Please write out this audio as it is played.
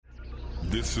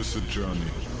This is a journey.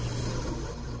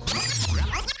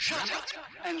 Shut up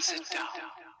and sit down.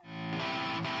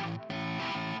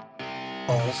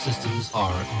 All systems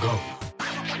are go.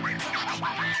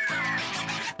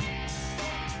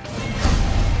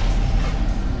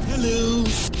 Hello.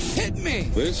 Hit me.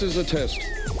 This is a test.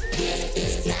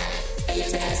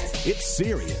 It's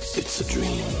serious. It's a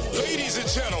dream. Ladies and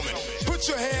gentlemen, put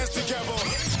your hands together.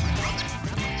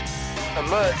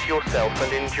 Immerse yourself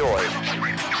and enjoy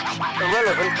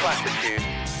Irrelevant Platitudes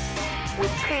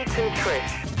with Pete and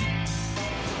Trish.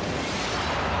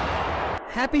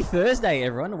 Happy Thursday,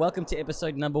 everyone. Welcome to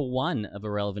episode number 1 of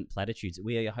Irrelevant Platitudes.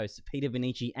 We are your hosts, Peter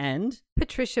Benici and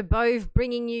Patricia Bove,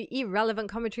 bringing you irrelevant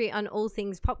commentary on all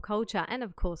things pop culture and,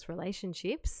 of course,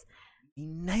 relationships. you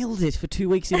nailed it for 2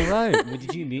 weeks in a row.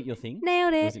 Did you mute your thing?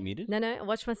 Nailed it. Was it muted? No, I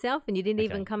watched myself, and you didn't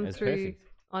even come that's through perfect.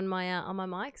 on my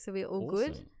mic, so we're all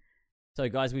good. Awesome. So,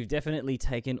 guys, we've definitely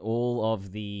taken all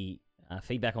of the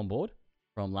feedback on board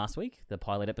from last week, the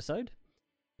pilot episode.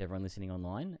 Everyone listening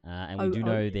online, and we do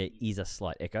know there is a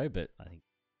slight echo, but I think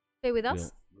Stay with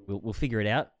us. we'll figure it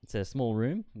out. It's a small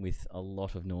room with a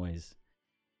lot of noise,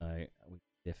 so we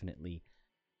definitely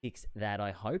fix that, I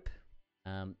hope.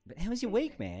 But how was your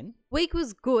week, man? Week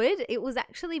was good. It was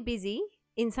actually busy,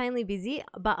 insanely busy,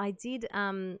 but I did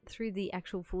through the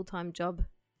actual full-time job,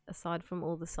 aside from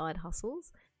all the side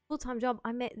hustles, full-time job,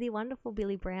 I met the wonderful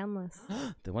Billy Brownless.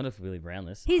 The wonderful Billy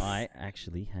Brownless. He's- I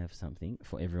actually have something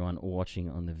for everyone watching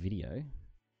on the video.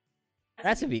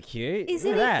 That's a bit cute.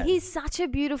 Isn't Look at it? that. He's such a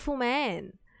beautiful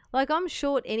man. Like, I'm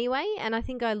short anyway, and I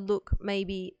think I look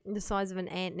maybe the size of an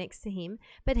ant next to him,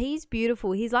 but he's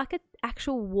beautiful. He's like an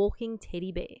actual walking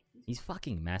teddy bear. He's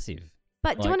fucking massive.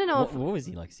 But do you want to know what was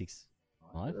he, like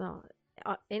 6'5"?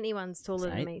 anyone's taller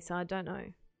than 8? me, so I don't know.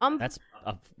 That's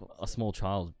a small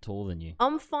child taller than you.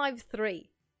 I'm 5'3",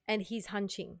 and he's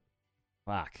hunching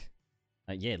Fuck.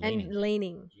 Yeah, leaning. and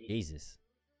leaning. Jesus.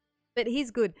 But he's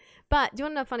good. But do you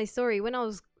want to know a funny story? When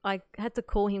I had to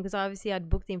call him because obviously I'd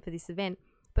booked him for this event,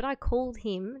 but I called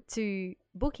him to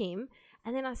book him,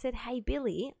 and then I said, "Hey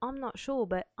Billy, I'm not sure,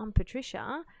 but I'm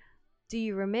Patricia. Do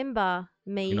you remember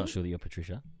me?" You're not sure that you're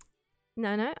Patricia?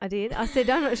 No, I did. I said,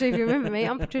 "I'm not sure if you remember me.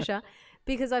 I'm Patricia,"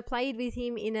 because I played with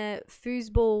him in a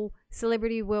foosball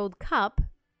Celebrity World Cup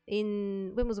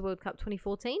when was the World Cup?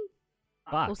 2014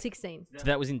 Fuck. or 16? So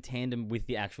that was in tandem with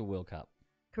the actual World Cup?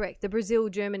 Correct. The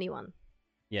Brazil-Germany one.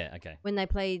 Yeah, okay. When they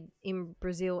played in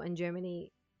Brazil and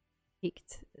Germany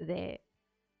kicked their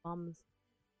bums.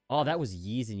 Oh, that was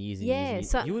years and years and Yeah, years and years.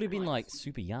 so- You would have been, like,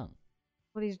 super young.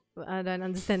 I don't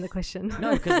understand the question.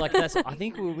 No, because, like, I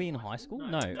think were we in high school?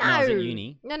 No, I was at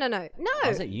uni. No. I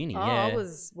was at uni, Oh, yeah. I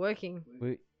was working.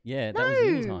 Yeah, that was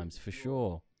uni No. times, for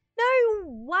sure. No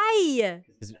way.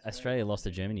 'Cause Australia lost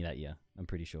to Germany that year, I'm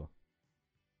pretty sure.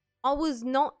 I was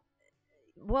not.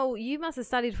 Well, you must have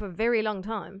studied for a very long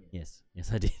time. Yes,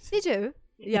 I did. Did you?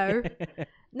 Yo.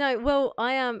 No, well,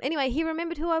 anyway, he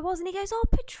remembered who I was, and he goes, "Oh,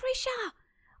 Patricia.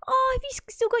 Oh, have you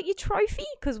still got your trophy?"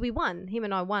 Because we won. Him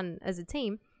and I won as a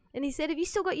team. And he said, "Have you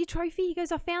still got your trophy?" He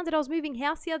goes, "I found it. I was moving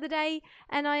house the other day,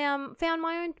 and I found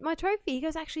my trophy." He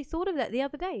goes, "I actually thought of that the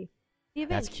other day. The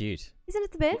event. That's cute. Isn't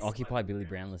it the best?" Occupy Billy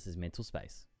Brownless's mental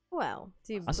space. Well,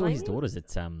 do you I saw blame his me? daughters at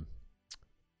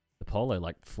the Polo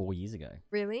like 4 years ago.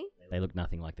 Really? They look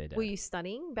nothing like their dad. Were you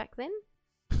studying back then?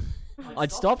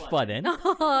 I'd stopped by then.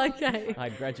 Oh, okay. I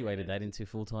graduated that into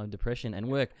full-time depression and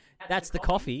work. That's the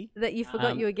coffee. That you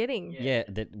forgot you were getting. Yeah,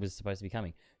 that was supposed to be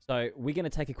coming. So we're going to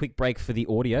take a quick break for the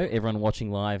audio. Everyone watching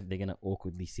live, they're going to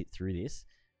awkwardly sit through this.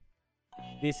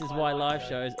 This is why live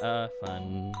shows are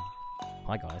fun.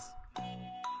 Hi, guys.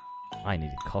 I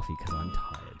needed coffee because I'm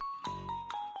tired.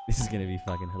 This is going to be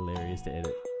fucking hilarious to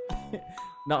edit.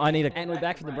 No, I need a... And we're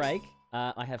back from the break.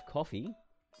 I have coffee.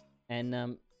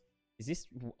 And is this...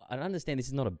 I don't understand. This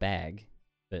is not a bag,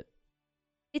 but...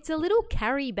 It's a little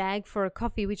carry bag for a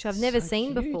coffee, which I've never So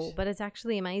seen cute. before, but it's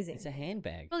actually amazing. It's a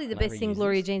handbag. Probably the Can I best thing reuse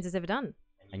Gloria this? Jeans has ever done.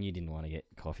 And you didn't want to get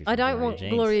coffee from I don't want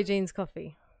Jeans. Gloria Jeans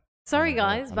coffee. Sorry, Oh my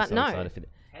God, guys, I'm but so no. excited for that.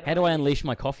 How do I unleash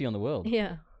my coffee on the world?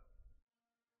 Yeah,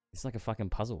 It's like a fucking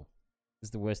puzzle.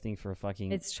 It's the worst thing for a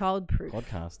fucking it's childproof.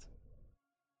 podcast.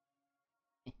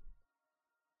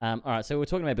 All right, so we're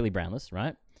talking about Billy Brownless,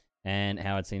 right? And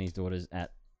how I'd seen his daughters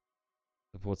at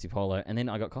the Portsea Polo, and then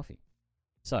I got coffee.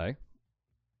 So,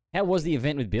 how was the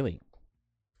event with Billy?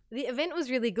 The event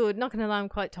was really good. Not gonna lie, I'm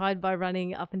quite tired by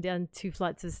running up and down 2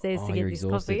 flights of stairs Oh, to get you're this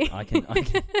exhausted. coffee. I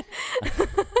can.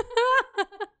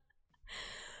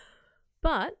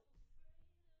 But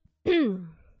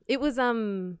it was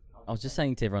I was just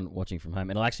saying to everyone watching from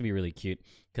home, it'll actually be really cute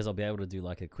because I'll be able to do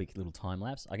like a quick little time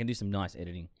lapse. I can do some nice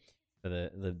editing for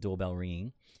the doorbell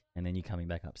ringing and then you coming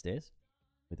back upstairs.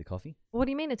 with the coffee. What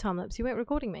do you mean a time lapse? You weren't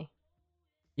recording me.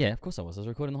 Yeah, of course I was. I was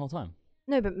recording the whole time.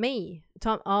 No, but me.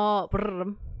 Time. Oh.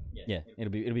 Brrrr. Yeah,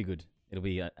 it'll be good. It'll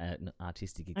be an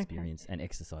artistic experience and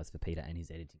exercise for Peter and his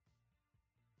editing.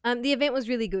 The event was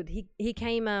really good. He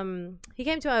came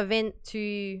to our event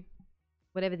to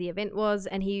whatever the event was,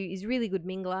 and he is really good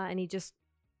mingler, and he just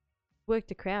worked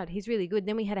the crowd. He's really good.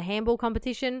 Then we had a handball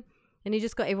competition, and he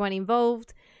just got everyone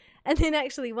involved. And then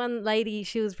actually one lady,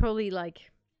 she was probably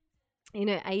like in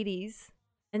her 80s,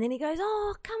 and then he goes,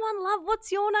 "Oh, come on, love,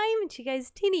 what's your name?" And she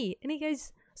goes, "Tinny." And he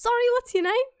goes, "Sorry, what's your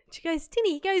name?" And she goes,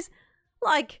 "Tinny." He goes,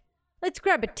 "Like, let's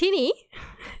grab a tinny."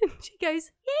 And she goes,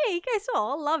 "Yeah." He goes,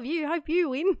 "Oh, I love you. Hope you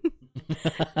win."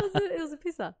 it was a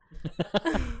pisser.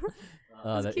 It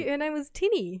was cute. Her name was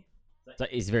Tinny. So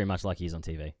he's very much like he is on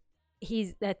TV.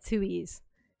 That's who he is.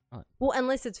 Right. Well,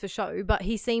 unless it's for show, but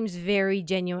he seems very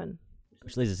genuine.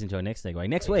 Which leads us into our next segue.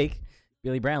 Next week,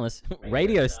 Billy Brownless,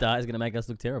 radio star, is going to make us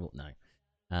look terrible.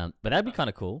 No. But that'd be kind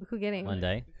of cool. We could get him. One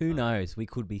day. Who knows? We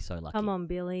could be so lucky. Come on,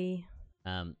 Billy.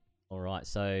 All right.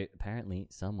 So apparently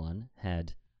someone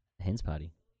had a hens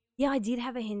party. Yeah, I did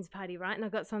have a hens party, right? And I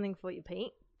got something for you,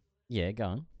 Pete. Yeah, go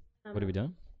on. What are we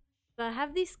doing? So I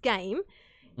have this game.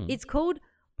 It's called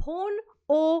Porn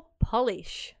or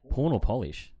Polish. Porn or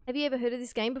polish? Have you ever heard of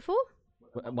this game before?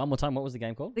 One more time. What was the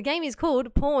game called? The game is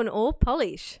called Porn or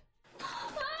Polish.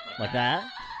 Like that?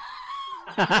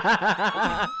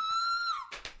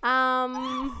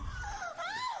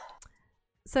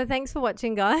 So thanks for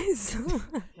watching, guys.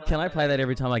 Can I play that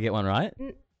every time I get one right?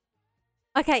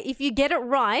 Okay, if you get it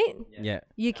right, Yeah.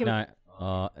 you can. No.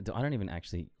 I don't even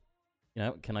actually. You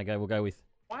know, can I go? We'll go with.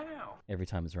 Wow. Every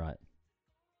time it's right.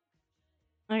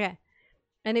 Okay,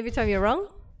 and every time you're wrong.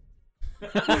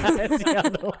 That's the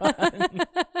other one.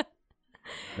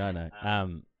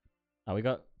 No. Oh, we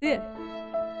got. Yeah.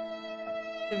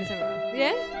 Every time you're wrong.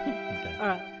 Yeah. Okay. All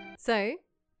right. So,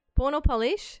 porn or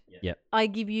polish? Yep. I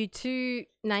give you two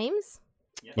names.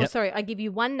 Or Yep. sorry, I give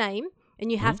you one name,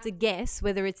 and you have to guess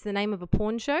whether it's the name of a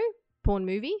porn show, porn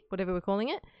movie, whatever we're calling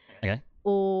it. Okay.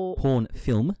 Or Porn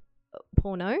film.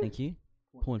 porno. Thank you.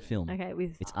 Porn film. Okay,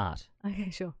 with It's art. okay,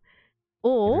 sure.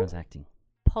 Or Everyone's acting.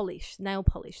 polish, nail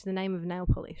polish. The name of nail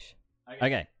polish.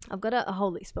 Okay. I've got a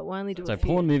whole list, but we'll only do So a few.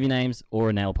 porn movie names or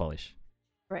a nail polish.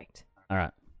 Correct. All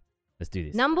right. Let's do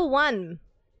this. Number one.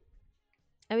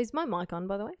 Oh, is my mic on,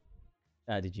 by the way?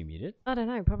 Did you mute it? I don't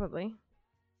know, probably.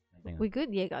 Hang on. We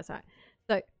good? Yeah, guys, all right.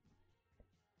 So,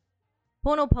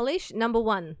 porn or polish? Number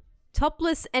one.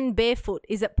 Topless and barefoot.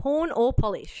 Is it porn or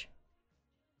polish?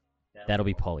 That'll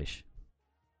be polish.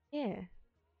 Yeah.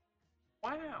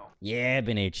 Yeah,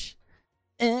 Benich.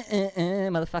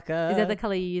 Motherfucker. Is that the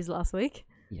colour you used last week?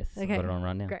 Yes. I've Okay. got it on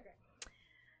right now. Great.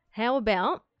 How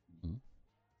about Mhm.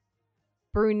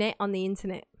 brunette on the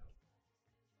internet?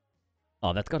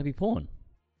 Oh, that's got to be porn.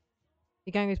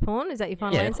 You're going with porn? Is that your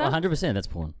final Yeah, answer? 100% that's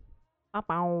porn. What?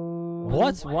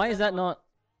 What? Why is that not?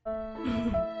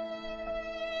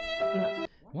 No.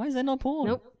 Why is that not porn?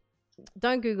 Nope.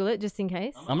 Don't Google it, just in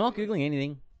case. I'm not Googling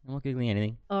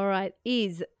anything. All right.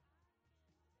 Is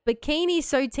bikini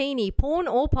sotini porn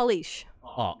or polish?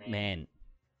 Oh, man.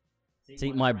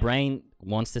 See, my brain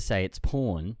wants to say it's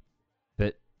porn,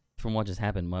 but from what just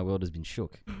happened, my world has been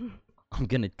shook. I'm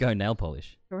going to go nail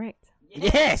polish. Correct.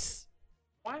 Yes!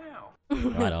 Wow.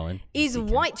 Right, Owen. Is You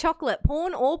white chocolate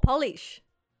porn or polish?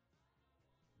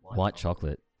 White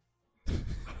chocolate.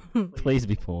 Please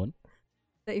be porn.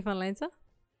 Is that your final answer?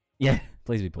 Yeah,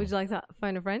 please be porn. Would you like to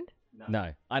phone a friend?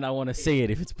 No, and I want to see it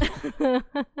if it's porn.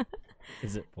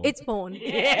 Is it porn? It's porn.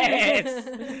 Yes!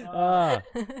 Ah.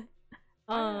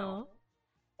 Oh.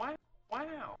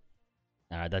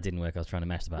 Alright, that didn't work. I was trying to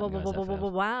mash the button, guys. That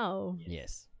failed. Wow.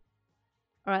 Yes.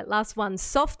 All right, last one.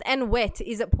 Soft and wet.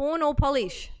 Is it porn or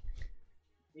polish?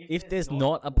 If there's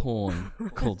not a porn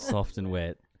called Soft and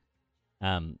Wet,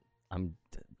 I'm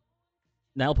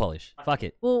nail polish. Fuck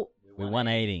it. Well, We're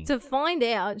 180. to find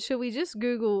out, should we just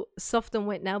Google soft and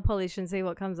wet nail polish and see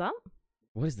what comes up?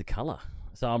 What is the color?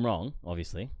 So I'm wrong,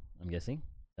 obviously. I'm guessing.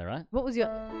 Is that right? What was your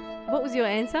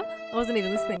answer? I wasn't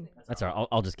even listening. That's alright.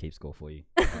 I'll just keep score for you.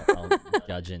 I'll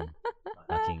judge and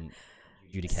fucking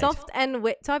adjudicate. Soft and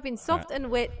wet. Type in soft and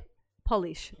wet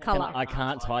polish color. I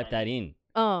can't type that in.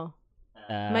 Oh,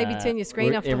 maybe turn your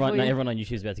screen off before you- Everyone on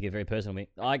YouTube is about to get very personal with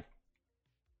me.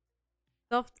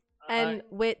 soft and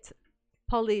wet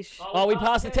polish. Oh, we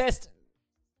passed the test.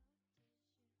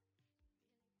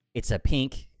 It's a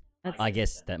pink. That's- I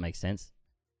guess that makes sense.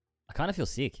 I kind of feel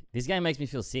sick. This game makes me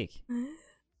feel sick. There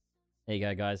you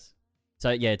go, guys. So,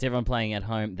 yeah, it's everyone playing at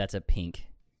home. That's a pink.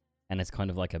 And it's kind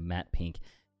of like a matte pink.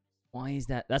 Why is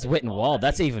that? That's Wet and Wild.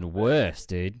 That's even worse,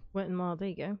 dude. Wet and mild. There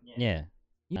you go. Yeah.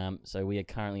 So we are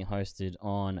currently hosted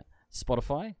on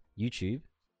Spotify, YouTube,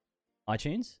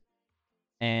 iTunes,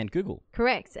 and Google.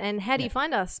 Correct. And how do you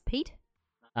find us, Pete?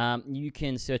 You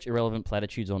can search Irrelevant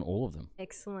Platitudes on all of them.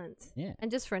 Excellent. Yeah.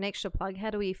 And just for an extra plug, how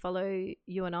do we follow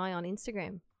you and I on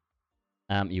Instagram?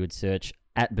 You would search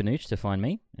at Banuch to find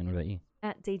me. And what about you?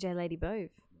 At DJ Lady Bove.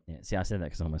 Yeah, see, I said that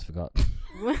because I almost forgot.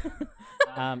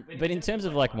 But in terms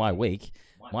of like my week,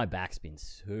 my back's been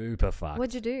super fucked.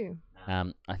 What'd you do?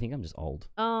 I think I'm just old.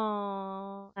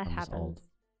 Oh, that I'm just happened. old.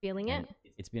 Feeling it? And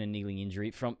it's been a niggling injury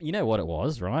from, you know what it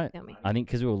was, right? Tell me. I think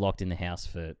because we were locked in the house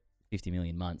for 50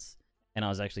 million months, and I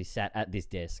was actually sat at this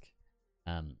desk,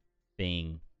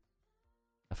 being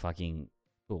a fucking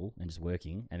fool and just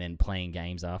working, and then playing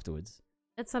games afterwards.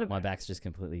 That's not a My back's just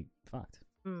completely fucked.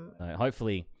 Mm. So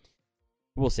hopefully,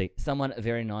 we'll see. Someone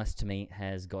very nice to me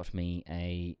has got me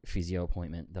a physio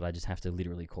appointment that I just have to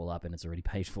literally call up, and it's already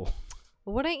paid for.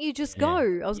 Well, why don't you just Yeah. go?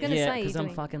 I was going to say. because I'm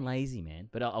doing- fucking lazy, man.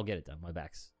 But I'll get it done. My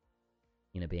back's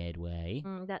in a bad way.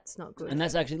 That's not good. And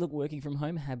that's actually, look, working from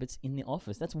home habits in the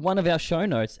office. That's one of our show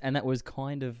notes, and that was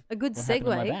kind of a good what happened to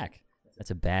my segue. back.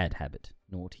 That's a bad habit.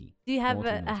 Naughty. Do you have Naughty,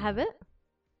 a naughty. habit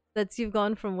that's you've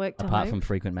gone from work to Apart home? from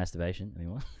frequent masturbation. I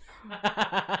mean, what?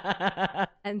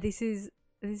 And this is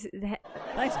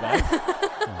Thanks, guys.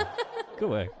 Oh, good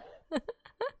work.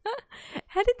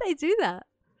 How did they do that?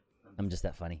 I'm just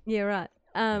that funny. Yeah, right.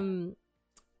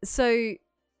 So you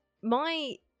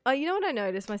know what I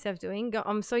noticed myself doing?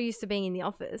 I'm so used to being in the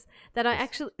office that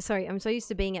I'm so used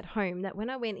to being at home that when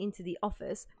I went into the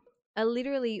office, I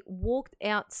literally walked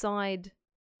outside,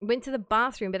 went to the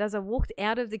bathroom, but as I walked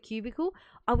out of the cubicle,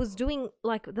 I was doing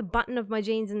like the button of my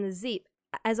jeans and the zip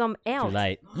as I'm out. Too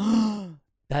late.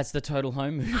 That's the total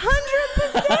home move.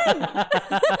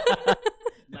 100%!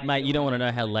 Mate, you don't want to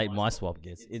know how late my swap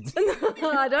gets. It's,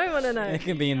 I don't want to know. it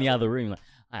can be in the other room. Like,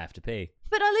 I have to pee.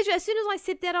 But I literally, as soon as I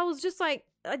stepped out, I was just like,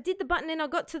 I did the button and I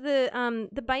got to the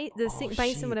sink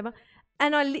basin, shit. whatever,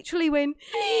 and I literally went.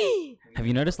 Have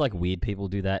you noticed like weird people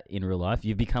do that in real life?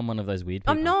 You've become one of those weird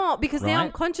people. I'm not, because now I'm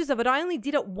right? conscious of it. I only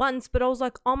did it once, but I was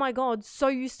like, oh my god, so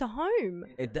used to home.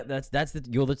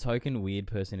 You're the token weird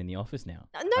person in the office now.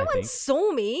 No I one think.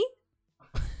 saw me.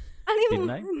 I didn't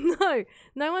Didn't even,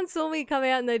 no one saw me come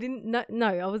out, and they didn't. No,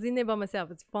 I was in there by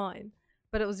myself. It's fine,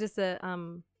 but it was just a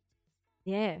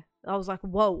yeah. I was like,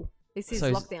 whoa, this is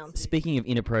So, lockdown. Speaking of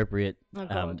inappropriate Oh,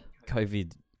 God.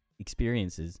 COVID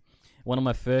experiences, one of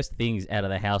my first things out of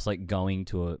the house, like going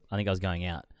to I think I was going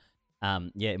out.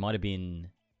 Yeah, it might have been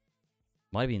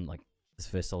like this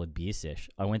first solid beer sesh.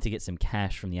 I went to get some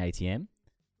cash from the ATM,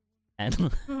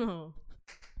 and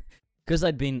because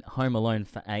I'd been home alone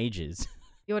for ages.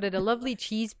 You ordered a lovely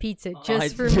cheese pizza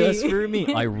Just just for me. for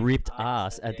me. I ripped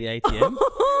ass at the ATM.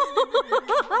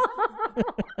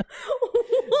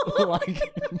 Like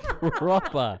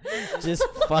proper. Just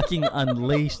fucking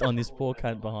unleashed on this poor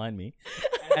cunt behind me.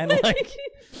 And like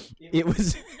it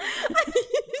was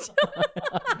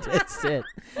I'm dead set.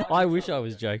 I wish I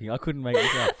was joking. I couldn't make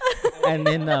this up. And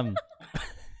then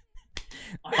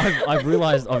I've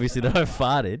realised obviously that I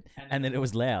farted and then it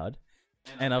was loud.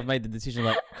 And I've made the decision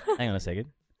like, hang on a second.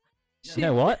 You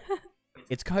know what?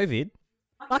 It's COVID.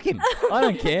 Fuck him. I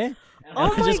don't care. And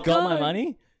Oh I my just got my God.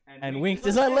 money and winked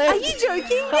as I left. Are you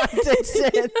joking? I just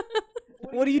said,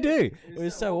 what do you do? It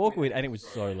was so awkward and it was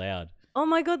so loud. Oh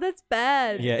my god, that's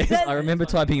bad. Yeah, That's- I remember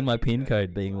typing in my PIN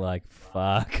code being like,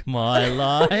 fuck my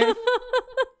life.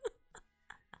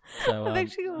 So, I've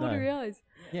actually got watery eyes.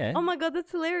 Yeah. Oh my god,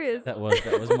 that's hilarious. That was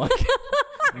my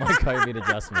my COVID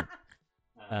adjustment.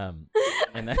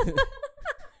 And that,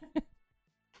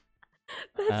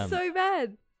 That's so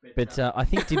bad. but I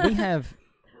think did we have?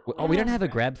 Oh, we don't have a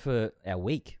grab for our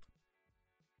week,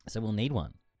 so we'll need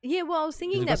one. Yeah, well, I was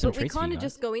thinking We've got that, some but we treats for you kind of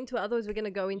guys. just go into it. Otherwise, we're going to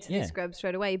go into Yeah. this grab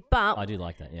straight away. But I do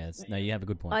like that. Yeah. No, you have a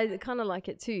good point. I kind of like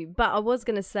it too. But I was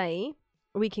going to say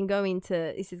we can go into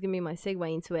this is going to be my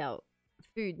segue into our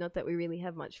food. Not that we really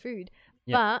have much food,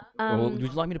 Yeah. but Well, would you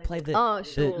like me to play the? oh the-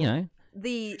 sure, you know,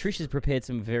 the Trish has prepared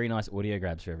some very nice audio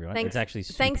grabs for everyone. thanks It's actually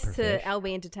super thanks to profesh.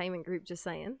 Albi Entertainment Group. Just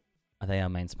saying. Are they our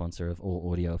main sponsor of all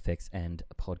audio effects and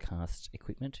podcast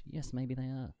equipment? Yes, maybe they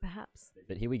are. Perhaps.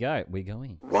 But here we go. We're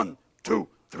going. 1, 2,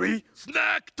 3.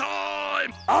 Snack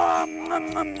time!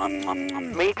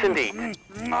 Meat and eat.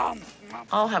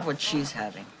 I'll have what she's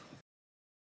having.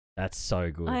 That's so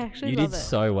good. I actually you love did it.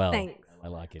 so well. Thanks. I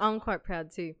like it. I'm quite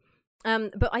proud too.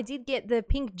 But I did get the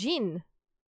pink gin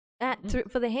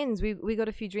for the hens. We got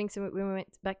a few drinks and we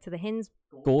went back to the hens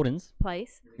Gordon's.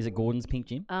 place. Is it Gordon's Pink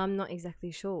Gym? I'm not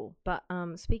exactly sure, but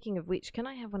speaking of which, can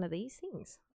I have one of these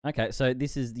things? Okay, so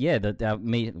this is our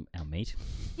meat.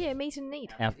 Yeah, meat and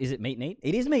neat. Is it meat and eat?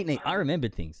 It is meat and eat. I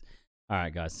remembered things. All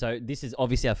right, guys. So this is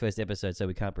obviously our first episode, so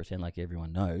we can't pretend like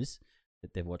everyone knows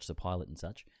that they've watched the pilot and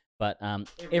such. But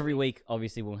every week,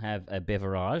 obviously, we'll have a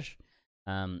beverage.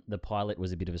 The pilot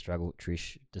was a bit of a struggle.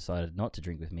 Trish decided not to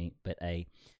drink with me, but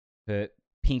her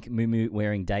pink muumuu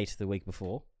wearing date the week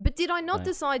before. But did I not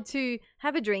decide to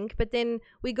have a drink, but then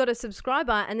we got a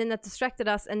subscriber and then that distracted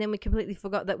us and then we completely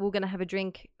forgot that we were going to have a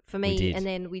drink for me and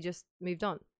then we just moved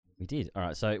on. We did. All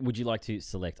right. So would you like to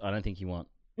select? I don't think you want...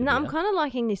 No, I'm kind of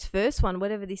liking this first one,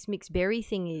 whatever this mixed berry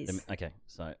thing is. Okay.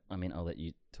 So, I mean, I'll let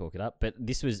you talk it up. But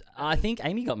this was... I think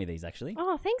Amy got me these, actually.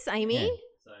 Oh, thanks, Amy.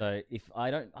 Yeah. So if I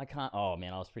can't... Oh,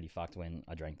 man, I was pretty fucked when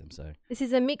I drank them, so... This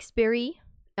is a mixed berry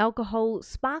alcohol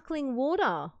sparkling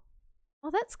water.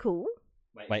 Oh, that's cool.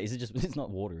 Wait, is it just... It's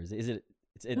not water, is it? Is it...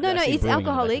 No, it's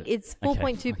alcoholic. It. It's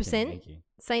 4.2%. Thank you.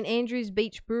 St. Andrews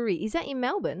Beach Brewery. Is that in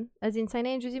Melbourne? As in St.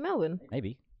 Andrews in Melbourne?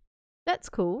 Maybe. That's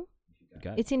cool.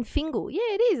 Go. It's in Fingal. Yeah,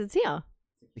 it is. It's here.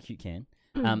 A cute can.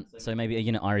 So maybe are you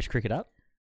gonna Irish cricket up?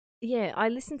 Yeah, I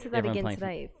listened to that Everyone again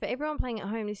playing today. For everyone playing at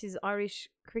home, this is Irish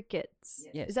crickets.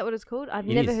 Yes. Is that what it's called? I've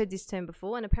It never is. heard this term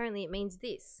before, and apparently it means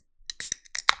this.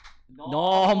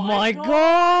 Oh my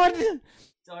god!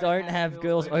 Don't have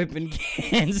girls open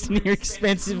cans near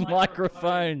expensive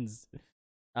microphones.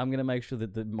 I'm gonna make sure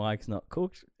that the mic's not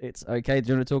cooked. It's okay. Do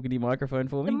you want to talk into your microphone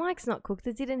for me? The mic's not cooked.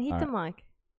 It didn't hit the mic.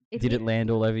 Did it land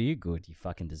all over you? Good. You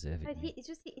fucking deserve it. It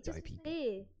just hit Dopey.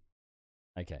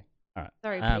 there. Okay. All right.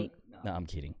 Sorry, Pete. No, I'm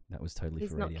kidding. That was totally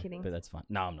He's for not radio. kidding. But that's fine.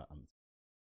 No, I'm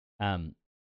not.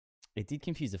 It did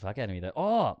confuse the fuck out of me though.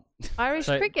 Oh, Irish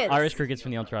crickets. Irish crickets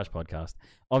from the Entourage podcast.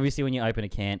 Obviously, when you open a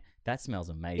can, that smells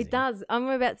amazing. It does. I'm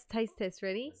about to taste test.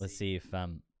 Ready? Let's see if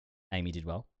Amy did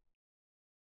well.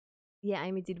 Yeah,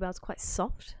 Amy did well. It's quite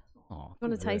soft. Oh, You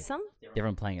want to taste some?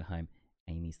 Everyone playing at home.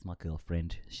 Amy's my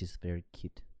girlfriend. She's very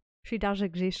cute. She does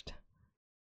exist.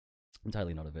 I'm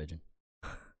totally not a virgin.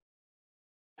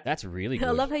 That's really good.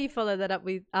 I love how you follow that up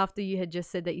with after you had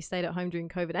just said that you stayed at home during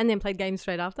COVID and then played games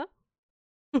straight after.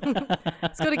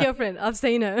 It's got a girlfriend. I've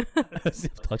seen her.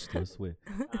 I've touched her, I swear.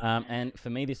 And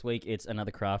for me this week, it's another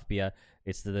craft beer.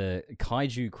 It's the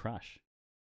Kaiju Crush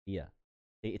beer.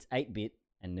 It's 8-bit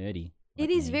and nerdy. It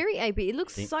is very 8-bit. It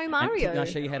looks so Mario. Can I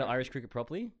show you how to Irish cricket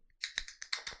properly?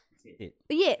 Yeah,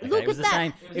 Okay, look it was at the that.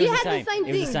 same. It You was the had the same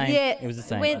It was the thing. same. Yeah, It was the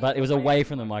same. when- But it was away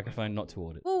from the microphone, not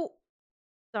toward it. Well,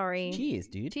 sorry. Cheers,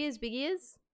 dude. Cheers, big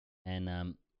ears.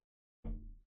 And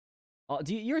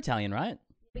you're Italian, right?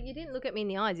 But you didn't look at me in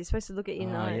the eyes. You're supposed to look at you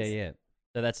in the Oh, eyes. yeah.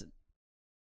 So that's.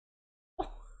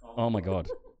 Oh my god.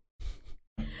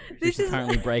 This She's is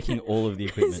currently breaking all of the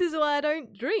equipment. This is why I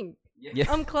don't drink.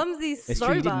 Yeah. I'm clumsy It's sober.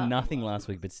 true you did nothing last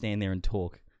week but stand there and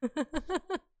talk.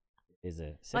 There's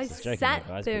a I sexist joke in sat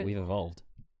there, guys, there- but we've evolved.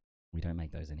 We don't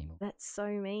make those anymore. That's so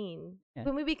mean. Yeah.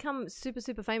 When we become super,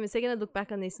 super famous, they're going to look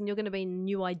back on this and you're going to be a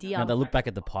new idea. No, they look back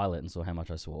at the pilot and saw how much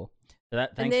I swore. So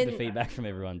thanks for the then- feedback from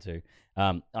everyone too.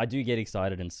 I do get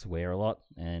excited and swear a lot,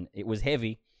 and it was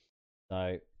heavy,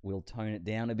 so we'll tone it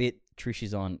down a bit. Trish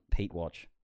is on Pete watch,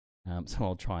 so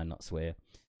I'll try and not swear.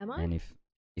 Am I? And if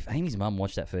Amy's mum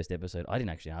watched that first episode, I didn't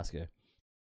actually ask her. I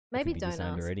Maybe could be don't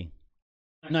disowned ask. already.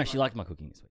 No, she liked my cooking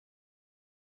this week.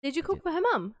 Did you cook for her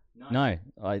mum? No,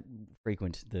 I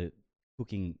frequent the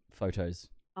cooking photos.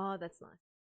 Oh, that's nice.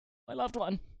 I loved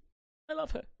one. I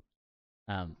love her.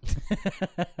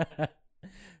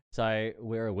 So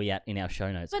where are we at in our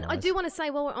show notes? But I guys? do want to say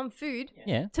while we're on food,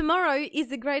 Yeah, tomorrow is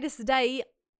the greatest day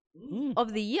Mm.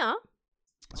 of the year.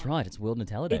 that's right. It's World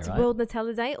Nutella Day, It's right? World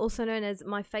Nutella Day, also known as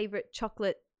my favorite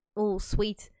chocolate or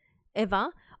sweet ever.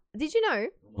 Did you know?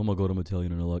 Oh my god, I'm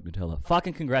Italian and I like Nutella.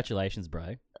 Fucking congratulations,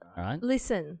 bro. All right.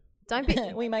 Listen, don't be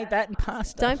We made that in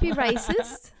pasta. don't be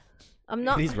racist. I'm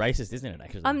not. It is racist, isn't it?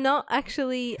 Actually, I'm not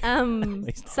actually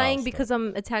least saying pasta. because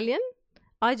I'm Italian.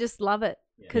 I just love it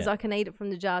because Yeah. I can eat it from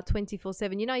the jar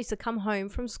 24/7. You know, I used to come home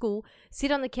from school, sit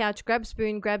on the couch, grab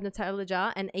spoon, grab Nutella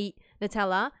jar, and eat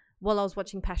Nutella while I was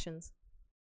watching Passions.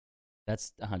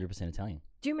 That's 100% Italian.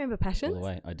 Do you remember All Passions, the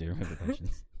way, I do remember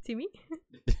Passions. Timmy?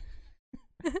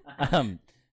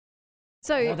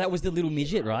 So that was the little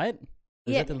midget, right?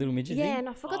 Was Yeah. that the little midget Yeah, thing? and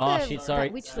I forgot Oh the shit, sorry.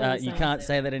 that witch lady's You name. can't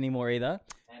say that anymore either.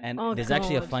 And Oh, there's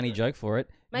actually a God. funny joke for it.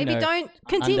 You Maybe know, don't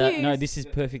continue. No, this is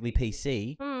perfectly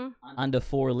PC. Mm. Under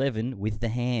 4'11" with the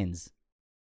hands.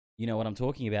 You know what I'm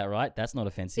talking about, right? That's not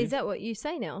offensive. Is that what you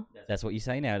say now? That's what you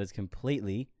say now. It is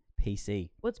completely PC.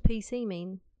 What's PC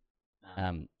mean?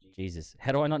 Jesus.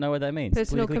 How do I not know what that means?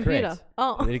 Personal Politically computer. correct.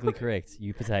 Oh. Politically correct,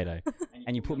 you potato.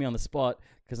 And you put me on the spot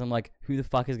because I'm like, who the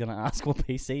fuck is going to ask what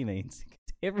PC means?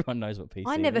 Everyone knows what PC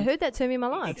I never means. heard that term in my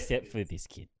life. Except for this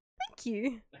kid. Thank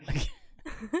you.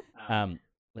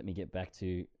 Let me get back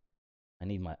to... I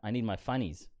need my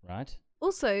funnies, right?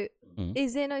 Also,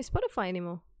 Is there no Spotify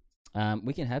anymore?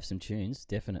 We can have some tunes,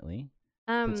 definitely.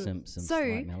 Put some so,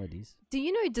 slight melodies. do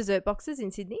you know dessert boxes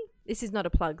in Sydney? This is not a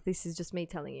plug. This is just me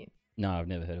telling you. No, I've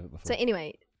never heard of it before. So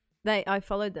anyway, I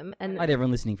followed them, and Hi to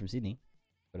everyone listening from Sydney.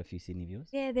 Got a few Sydney viewers.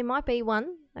 yeah, there might be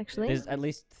one actually. There's at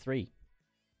least 3.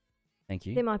 Thank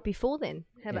you. There might be 4 then.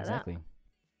 How about exactly. that?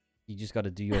 You just got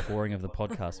to do your whoring of the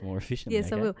podcast more efficiently.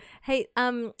 Yes, I okay? will. Hey,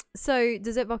 so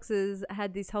dessert boxes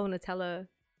had this whole Nutella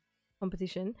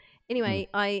competition. Anyway,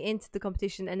 I entered the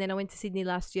competition, and then I went to Sydney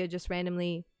last year just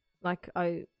randomly.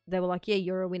 They were like, "Yeah,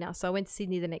 you're a winner." So I went to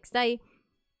Sydney the next day.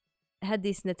 Had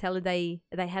this Nutella day.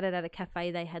 They had it at a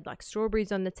cafe. They had like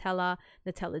strawberries on Nutella,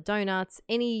 Nutella donuts,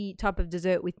 any type of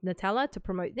dessert with Nutella to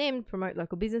promote them, promote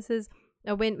local businesses.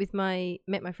 I went with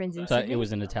met my friends in So Sydney. it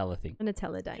was a Nutella thing. A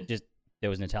Nutella day. Just there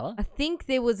was Nutella. I think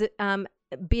there was a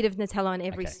bit of Nutella on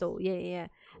every Okay. stall. Yeah.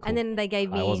 Cool. And then they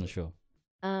gave me. I wasn't sure.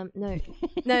 No,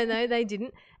 no, they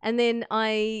didn't. And then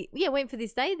I went for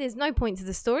this day. There's no point to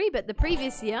the story, but the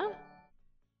previous year,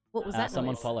 what was that?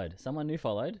 Someone noise? followed. Someone new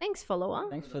followed. Thanks, follower.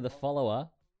 Thanks for the follower.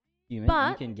 You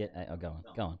But- can get. Go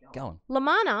on.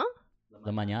 Lamana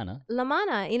La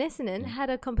mañana. in Essendon had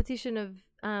a competition of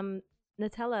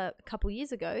Nutella a couple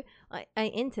years ago. I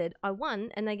entered, I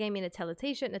won, and they gave me a Nutella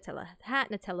t-shirt, Nutella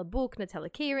hat, Nutella book,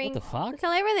 Nutella keyring. What the fuck?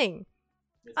 Nutella everything.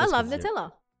 I That's love good.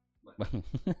 Nutella.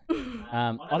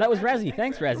 That was Razzie.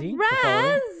 Thanks, Razzie. for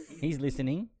following. Raz! He's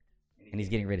listening. And he's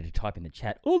getting ready to type in the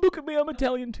chat. Oh, look at me. I'm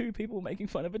Italian too. People were making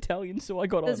fun of Italians, so I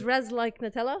got Does on. Raz like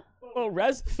Nutella? Oh,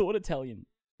 Raz thought Italian.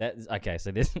 That's okay.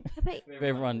 So this bet- for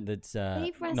everyone that's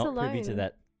Leave Raz not privy to alone.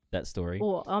 that story.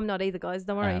 Oh, I'm not either, guys.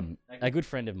 Don't worry. A good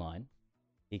friend of mine,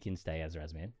 he can stay as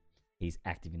Razman. He's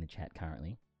active in the chat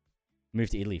currently.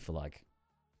 Moved to Italy for like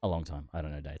a long time. I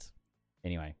don't know dates.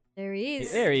 Anyway, There he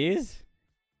is. there he is.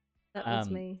 That was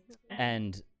me.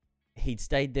 And he'd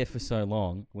stayed there for so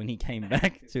long. When he came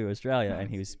back to Australia and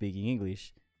he was speaking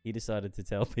English, he decided to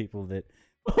tell people that,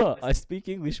 oh, I speak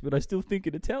English, but I still think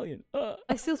in Italian.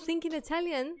 I still think in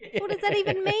Italian. What does that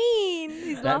even mean?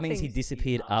 He's That laughing. means he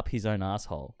disappeared up his own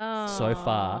asshole so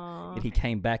far that he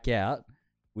came back out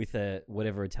with a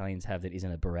whatever Italians have that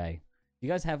isn't a beret. You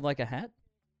guys have like a hat?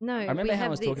 No, I remember we how I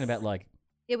have was talking this. about like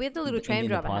Yeah, we have the little in tram the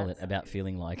driver pilot hats. about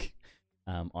feeling like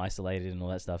isolated and all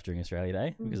that stuff during Australia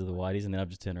Day because of the whiteys, and then I've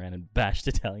just turned around and bashed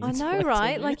Italians. I for know, like 10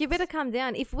 right? Like, you minutes. better calm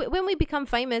down. When we become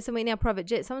famous and we're in our private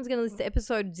jet, someone's going to listen to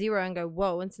episode 0 and go,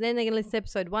 whoa. And so then they're going to listen to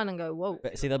episode 1 and go, whoa.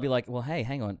 But see, they'll be like, well, hey,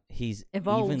 hang on. He's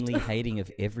Evolved. evenly hating of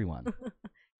everyone,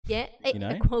 Yeah, You know?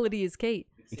 equality is key.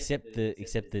 except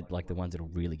the like the ones that'll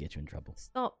really get you in trouble.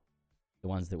 Stop. The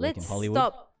ones that work Let's in Hollywood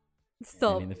stop.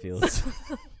 Stop. and in the fields.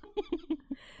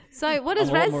 So, what has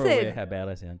I'm a lot Raz more aware said? how bad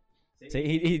I sound.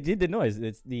 See, he did the noise.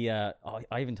 It's the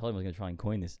I even told him I was going to try and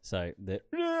coin this. So that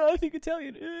I think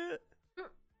Italian.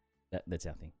 That's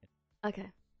our thing. Okay.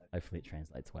 Hopefully it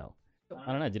translates well.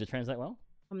 I don't know. Did it translate well?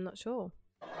 I'm not sure.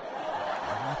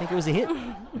 I think it was a hit.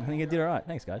 I think it did all right.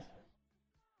 Thanks, guys.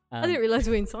 I didn't realize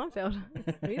we were in Seinfeld.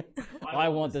 Weird. I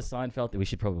want the Seinfeld. We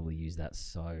should probably use that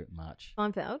so much.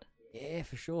 Seinfeld? Yeah,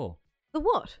 for sure. The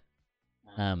what?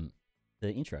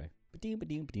 The intro.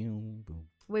 Ba-doom.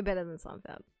 We're better than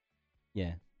Seinfeld.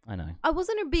 Yeah, I know. I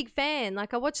wasn't a big fan.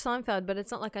 Like, I watched Seinfeld, but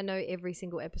it's not like I know every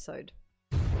single episode.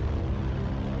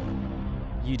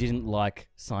 You didn't like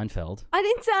Seinfeld. I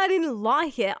didn't say I didn't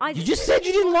like it. You just said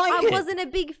you didn't like I it. wasn't a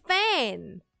big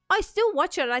fan. I still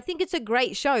watch it. I think it's a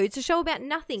great show. It's a show about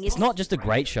nothing. It's not just a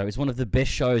great show. It's one of the best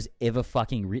shows ever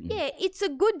fucking written. Yeah, it's a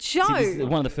good show. See, this is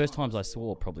one of the first times I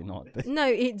saw. Probably not. But, No,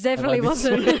 it definitely Have I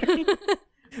been wasn't. swearing?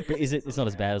 But is it? It's not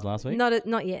as bad as last week. Not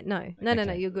yet. No. No.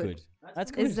 Okay, You're good.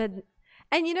 That's good. Is that?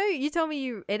 And you know, you told me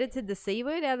you edited the C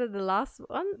word out of the last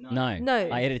one. No. No.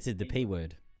 I edited the P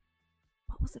word.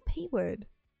 What was the P word?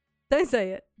 Don't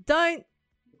say it. Don't.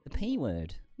 The P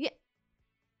word.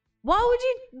 Why would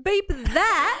you beep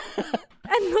that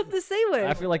and not the C word?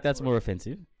 I feel like that's more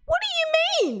offensive. What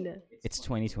do you mean? It's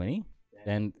 2020,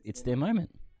 and it's their moment.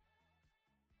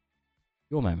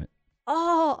 Your moment.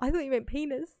 Oh, I thought you meant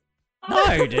penis.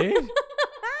 No, dude.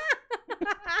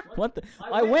 What the?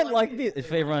 I went like this.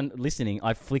 For everyone listening,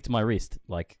 I flicked my wrist,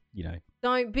 like, you know,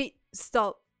 Don't be.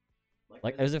 Stop.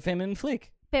 like it was a feminine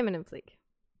flick. Feminine flick.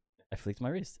 I flicked my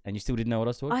wrist, and you still didn't know what I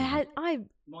was talking about.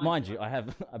 Mind you, I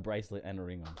have a bracelet and a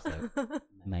ring on, so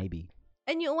maybe.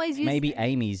 And you always use. Maybe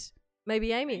Amy's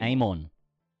Maybe Amy. aim on,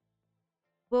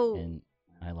 Well, and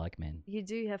I like men. you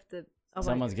do have to. Oh,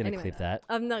 Someone's wait, gonna anyway, clip that.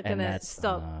 I'm not And gonna that's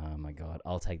stop. Oh my god,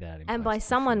 I'll take that. In And post by for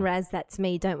someone, sure. Raz, that's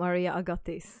me. Don't worry, I got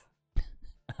this.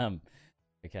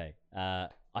 Okay.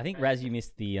 I think Raz, you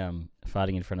missed the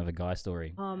farting in front of a guy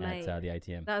story Oh, mate. at the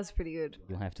ATM. That was pretty good.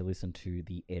 You'll have to listen to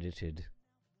the edited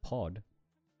Pod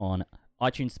on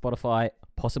iTunes, Spotify,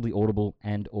 possibly Audible,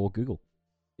 and or Google.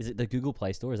 Is it the Google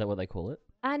Play Store? Is that what they call it?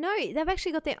 No, they've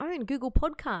actually got their own Google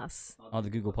Podcasts. Oh, the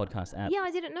Google Podcast app. Yeah,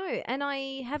 I didn't know, and I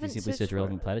If haven't you simply searched search for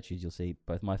Relevant it. Platitudes, you'll see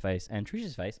both my face and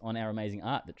Trish's face on our amazing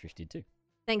art that Trish did too.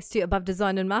 Thanks to Above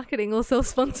Design and Marketing, also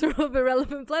sponsor of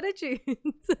Irrelevant Platitudes.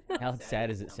 How sad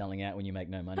is it selling out when you make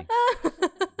no money?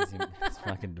 It's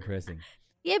fucking depressing.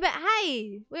 Yeah, but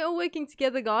hey, we're all working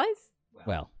together, guys,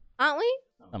 Well, aren't we?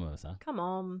 some of us are. Come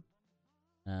on.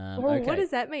 Okay. What does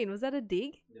that mean? Was that a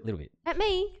dig? A little bit. At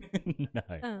me? No.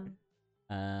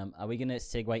 Oh. Are we going to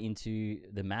segue into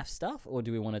the math stuff, or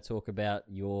do we want to talk about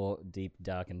your deep,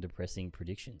 dark, and depressing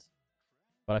predictions?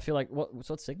 But I feel like what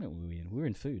segment were we in? We were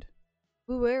in food.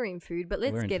 We were in food, but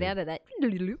let's We're in get food. out of that.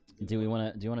 Do we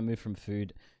want to move from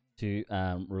food to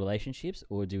relationships,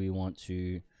 or do we want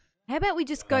to? How about we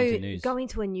just Go go into news. go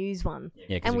into a news one?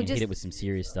 Yeah, because And we we'll can hit just- it with some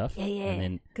serious stuff. Yeah, yeah, And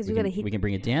then 'cause we we gotta can- hit- we can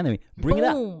bring it down, then we bring it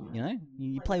up. Boom. You know,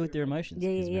 you play with their emotions Yeah,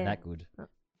 because yeah, we're yeah. that good.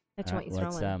 That's what you're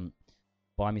Let's throwing.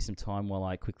 buy me some time while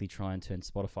I quickly try and turn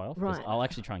Spotify off. 'Cause Right. I'll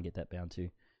actually try and get that bound too.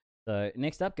 So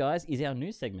next up, guys, is our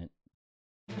news segment.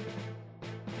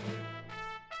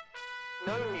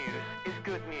 No news is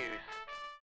good news.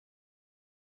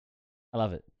 I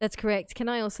love it. That's correct. Can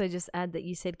I also just add that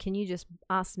you said, can you just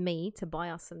ask me to buy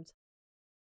us some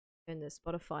turn the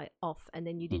Spotify off, and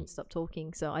then you didn't stop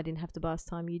talking, so I didn't have to buy us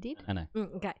time. You did? I know.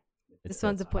 Okay. It's, This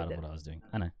one's that's a part point of that- what I was doing.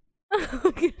 I know.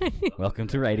 Okay. Welcome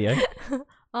to radio.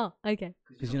 Oh, okay.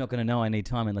 Because you're not going to know I need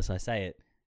time unless I say it.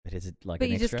 But is it like But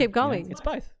an you just extra? keep You know, going. it's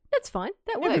both. That's fine.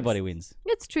 That works. Everybody wins.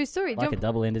 It's a true story. Do Like you a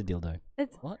double-ended dildo.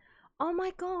 It's, What? oh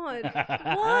my god.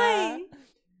 Why?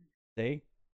 See?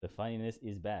 The funniness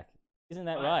is back. Isn't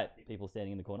that right? People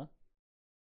standing in the corner.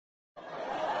 That's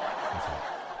right.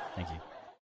 Thank you.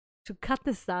 To cut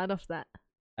the start off that.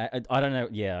 I don't know.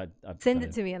 Yeah. Send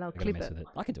it to me and I'll I gotta clip mess it. with it.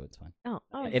 I can do it. It's fine. Oh,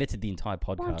 I oh. edited the entire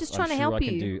podcast. I'm just trying to sure help I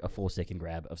can you. do a 4-second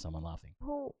grab of someone laughing.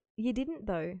 Well, you didn't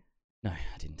though. No,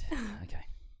 I didn't. Okay.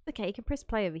 Okay, you can press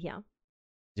play over here.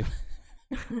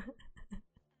 All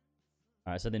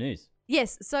right. So the news.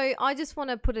 Yes, so I just want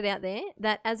to put it out there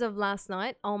that as of last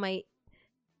night, I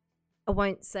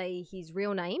won't say his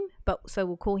real name, but so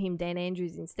we'll call him Dan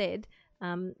Andrews instead,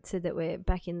 so that we're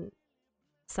back in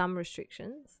some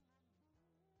restrictions.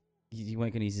 You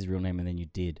weren't going to use his real name, and then you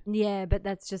did. Yeah, but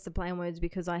that's just a play on words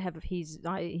because I have his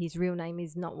real name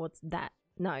is not what's that.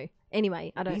 No.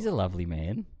 Anyway, I don't. He's a lovely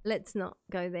man. Let's not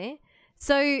go there.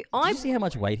 So Did I you see how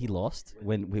much weight he lost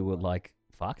when we were like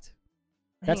fucked?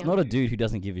 That's Hang not on. a dude who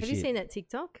doesn't give a Have shit. you seen that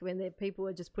TikTok when the people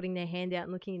were just putting their hand out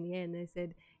and looking in the air and they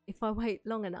said, if I wait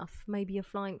long enough, maybe a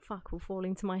flying fuck will fall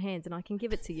into my hands and I can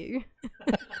give it to you.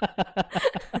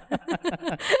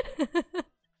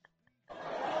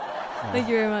 Thank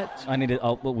you very much. I need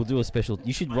to. We'll do a special.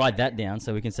 You should write that down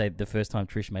so we can say the first time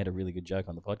Trish made a really good joke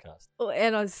on the podcast. Oh,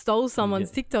 and I stole someone's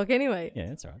Yeah. TikTok anyway. Yeah,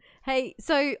 that's all right. Hey,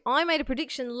 so I made a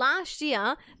prediction last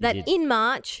year that did. in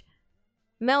March,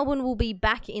 Melbourne will be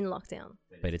back in lockdown.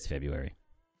 But it's February.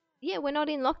 Yeah, we're not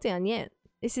in lockdown yet.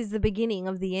 This is the beginning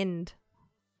of the end.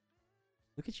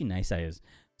 Look at you naysayers.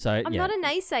 So I'm yeah, not a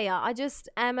naysayer. I just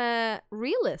am a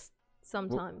realist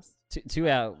sometimes. to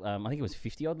our I think it was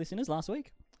 50 odd listeners last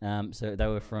week. So they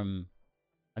were from.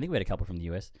 I think we had a couple from the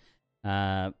US.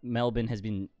 Melbourne has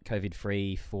been COVID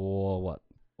free for what?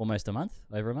 Almost a month,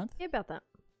 over a month. Yeah, about that.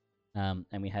 And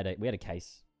we had a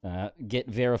case get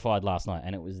verified last night,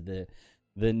 and it was the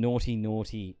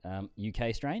naughty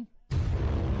UK strain.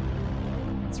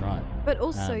 That's right. But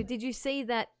also, Um, did you see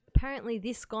that apparently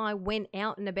this guy went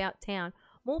out and about town,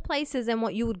 more places than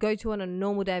what you would go to on a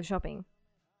normal day of shopping?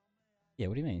 Yeah,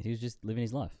 what do you mean? He was just living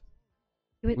his life.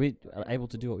 But- We're able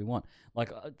to do what we want.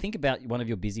 Like, think about one of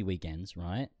your busy weekends,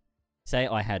 right? Say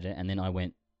I had it, and then I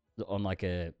went on like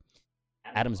a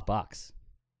Adams Bucks.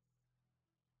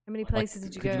 How many Like, places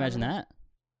did you go? Could you imagine that,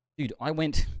 dude? I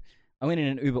went in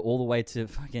an Uber all the way to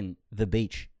fucking the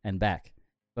beach and back.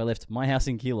 So I left my house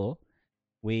in Keilor.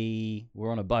 We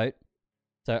were on a boat.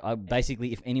 So I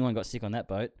basically, if anyone got sick on that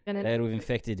boat, Gonna- they would have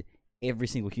infected every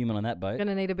single human on that boat.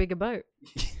 Gonna need a bigger boat.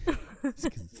 It's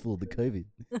 'cause it's full of the COVID.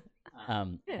 Yeah.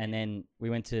 And then we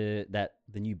went to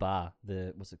the new bar,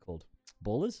 what's it called?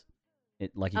 Ballers?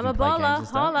 It like you I'm can a play games baller. and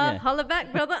stuff. Holla. Yeah. Holla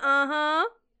back, brother. Uh-huh.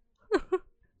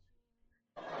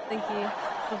 Thank you.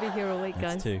 I'll be here all week,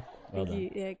 That's guys. 2. Well Thank done.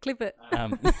 you. Yeah, clip it.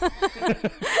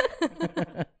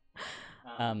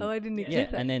 Oh, I didn't yeah,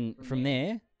 clip it. and then from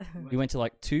there, we went to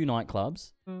like 2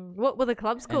 nightclubs. What were the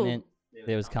clubs called? And then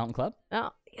there was Carlton Club. Oh,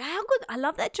 how good. I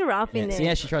love that giraffe in Yeah, there. see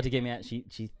how she tried to get me out? She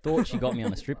thought she got me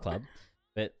on a strip club,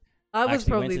 but I was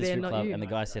actually went probably to the there, strip not club, you. and the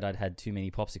guy said I'd had too many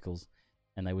popsicles,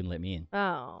 and they wouldn't let me in.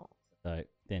 Oh. So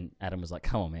then Adam was like,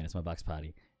 "Come on, man, it's my Bucks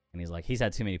party," and he's like, "He's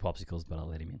had too many popsicles, but I'll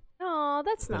let him in." Oh,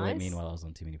 that's They let me nice. in while I was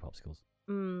on too many popsicles.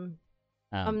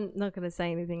 I'm not going to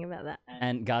say anything about that.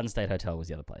 And Garden State Hotel was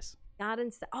the other place.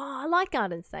 Garden State. Oh, I like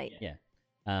Garden State. Yeah.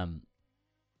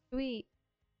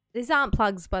 These aren't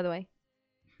plugs, by the way.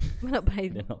 We're not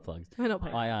paid. They're not plugs. We're not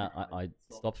paid. I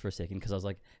stopped for a second because I was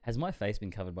like, "Has my face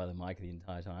been covered by the mic the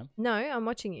entire time?" No, I'm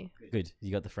watching you. Good.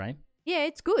 You got the frame. Yeah,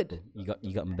 it's good. You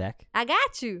got my back. I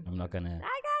got you. I'm not gonna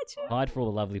I got you. hide for all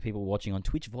the lovely people watching on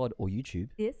Twitch, VOD, or YouTube.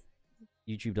 Yes.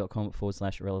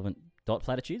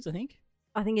 YouTube.com/irrelevant.platitudes, I think.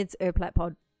 I think it's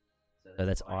Erplatpod. So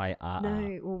that's IRR.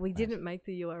 No, well, we didn't make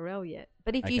the URL yet.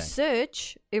 But if you Okay.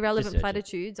 search Irrelevant search it.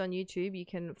 Platitudes on YouTube, you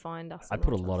can find us. I and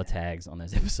put a watch lot us. of tags on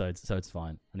those episodes, so it's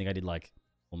fine. I think I did like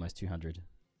almost 200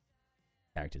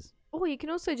 characters. Or you can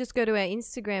also just go to our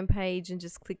Instagram page and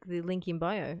just click the link in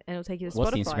bio, and it'll take you to Spotify.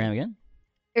 What's the Instagram again?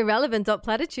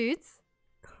 Irrelevant.platitudes.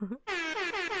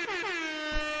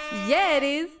 Yeah, it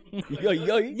is. Yo,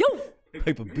 yo, Yo!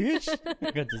 paper bitch.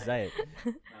 I got to say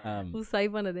it. We'll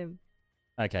save one of them.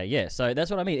 Okay, yeah. So that's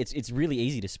what I mean. It's really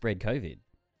easy to spread COVID,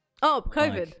 Oh,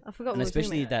 COVID. Like, I forgot what and we were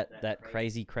especially talking about. that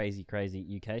crazy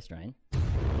UK strain.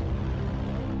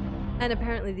 And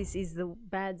apparently this is the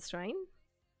bad strain.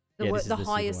 The, Yeah, this is the the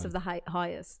super highest one. of the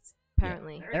highest, Yeah.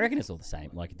 apparently. I reckon it's all the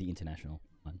same, like the international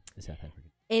one, the South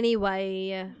African.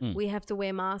 Anyway, we have to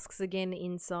wear masks again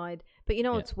inside. But you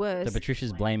know Yeah. what's worse? So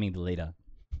Patricia's blaming the leader.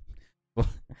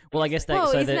 Well, I guess that. well,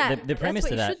 so isn't the premise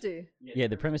that's to what that. you should do. Yeah,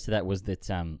 the premise to that was that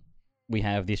we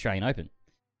have the Australian Open.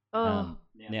 Oh,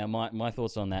 Now, my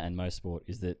thoughts on that and most sport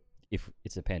is that if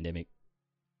it's a pandemic,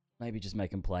 maybe just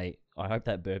make them play. I hope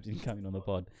that burp didn't come in on the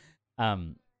pod.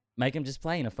 Make them just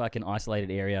play in a fucking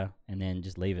isolated area and then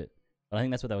just leave it. But I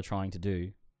think that's what they were trying to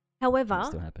do. however, And it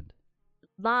still happened.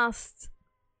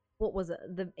 what was it?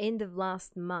 The end of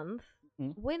last month.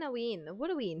 Mm. When are we in? What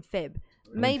are we in? Feb.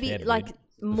 We're in Maybe Feb, like dude.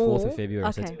 more. The 4th of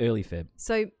February, so Okay. it's early Feb.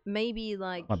 So maybe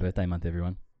like My birthday month,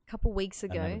 everyone. a couple weeks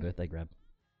Another ago. birthday grab.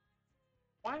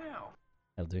 Wow.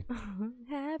 That'll do.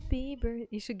 Happy birthday!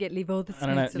 You should get live all the. I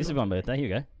don't know. sweets This is along. my birthday. Here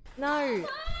you go. No.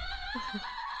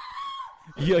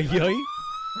 Yo, yo.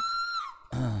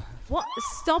 What?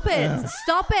 Stop it!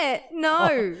 Stop it!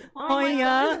 No. Oh,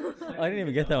 yeah. I didn't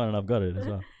even get that one, and I've got it as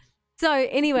well. So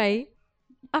anyway,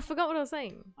 I forgot what I was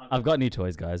saying. I've got new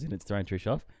toys, guys, and it's thrown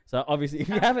Trish off. So obviously, if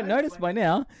you haven't noticed by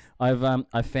now,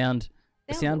 I've found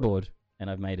a soundboard and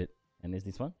I've made it. And there's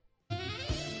this one.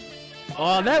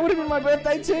 Oh, that would have been my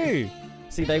birthday too.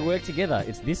 See, they work together.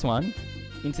 It's this one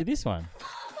into this one.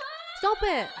 Stop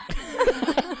it!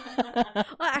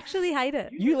 I actually hate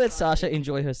it. You let Sasha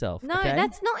enjoy herself. No, okay?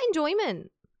 that's not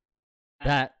enjoyment.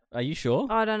 that. Are you sure?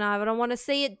 I don't know, but I want to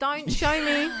see it. Don't show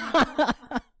me.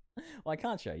 Well, I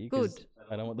can't show you. 'cause Good.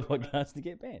 I don't want the podcast to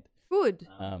get banned. Good.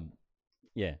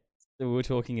 Yeah. So we were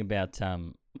talking about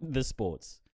the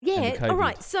sports. Yeah. and the All COVID.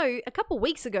 right. So a couple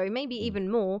weeks ago, maybe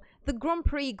even more, the Grand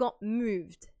Prix got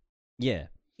moved. Yeah.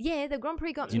 Yeah, the Grand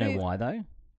Prix got Do you moved know why though?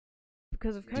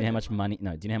 because of Do you know how COVID. much money?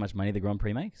 No. Do you know how much money the Grand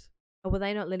Prix makes? Or were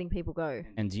they not letting people go?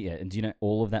 And do you know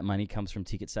all of that money comes from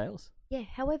ticket sales? Yeah.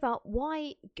 However,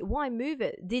 why move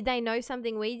it? Did they know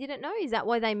something we didn't know? Is that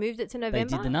why they moved it to November?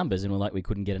 They did the numbers and were like, we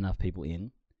couldn't get enough people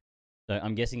in. So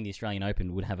I'm guessing the Australian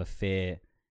Open would have a fair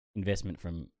investment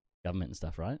from government and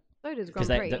stuff, right? So does Because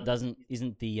Grand Prix.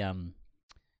 isn't the I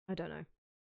don't know.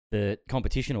 the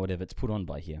competition or whatever it's put on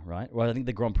by here, right? Well, I think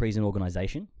the Grand Prix is an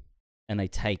organisation, and they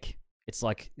take. It's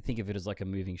like, think of it as like a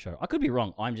moving show. I could be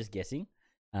wrong. I'm just guessing.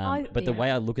 But the yeah.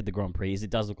 way I look at the Grand Prix is it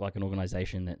does look like an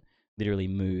organisation that literally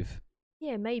move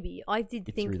Yeah, maybe. I did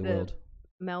it think through the that world.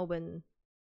 Melbourne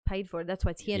paid for it. That's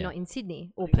why it's here, Yeah. not in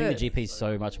Sydney or I Perth. think the GP is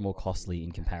so much more costly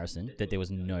in comparison that there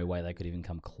was no way they could even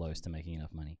come close to making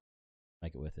enough money,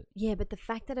 make it worth it. Yeah, but the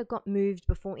fact that it got moved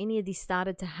before any of this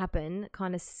started to happen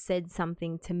kind of said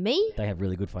something to me. They have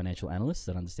really good financial analysts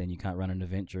that understand you can't run an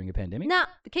event during a pandemic. Nah,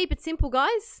 keep it simple,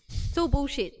 guys. It's all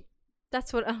bullshit.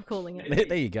 That's what I'm calling it.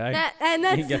 There you go. And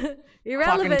There you that's go.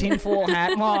 irrelevant. Fucking tinfoil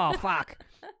hat. Oh, fuck.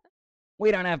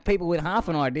 We don't have people with half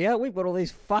an idea. We've got all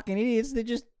these fucking idiots that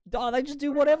just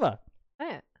do whatever.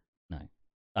 Yeah. No.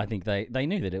 I think they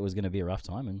knew that it was going to be a rough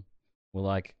time and were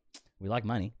like, we like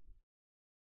money.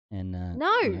 And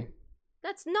No, you know,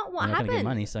 that's not what we're not going to get happened.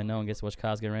 money, so no one gets to watch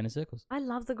cars go around in circles. I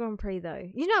love the Grand Prix though.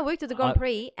 You know, I worked at the Grand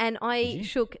Prix and Did I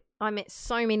you? met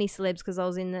so many celebs because I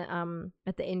was in the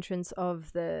at the entrance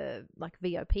of the like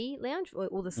VIP lounge.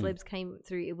 All the celebs came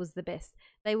through. It was the best.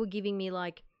 They were giving me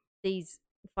like these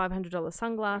 $500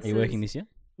 sunglasses. Are you working this year?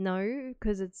 No,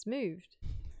 because it's moved.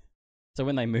 So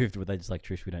when they moved, were they just like,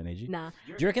 Trish, we don't need you? Nah.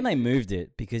 Do you reckon they moved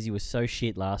it because you were so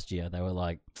shit last year? They were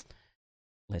like,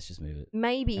 let's just move it. And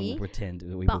Maybe, we'll pretend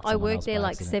that we but booked I someone worked else there by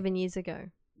like accident. 7 years ago.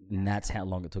 And that's how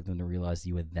long it took them to realize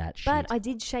you were that shit. But I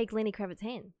did shake Lenny Kravitz's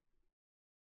hand.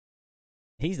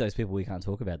 He's those people we can't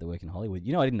talk about that work in Hollywood.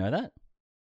 You know, I didn't know that.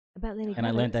 About Lenny Kravitz. And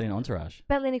I learned that in Entourage.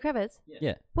 About Lenny Kravitz?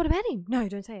 Yeah. What about him? No,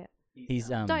 don't say it. He's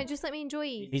Don't, just let me enjoy.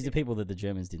 he's the people that the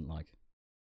Germans didn't like.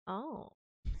 Oh.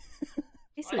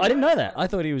 I didn't know that. I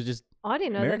thought he was just I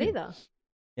didn't know American. that either.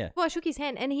 Yeah. Well, I shook his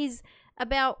hand, and he's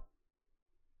about.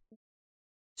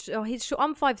 Oh,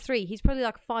 I'm 5'3". He's probably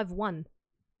like 5'1".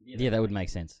 Yeah, that would make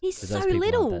sense. He's 'Cause those so people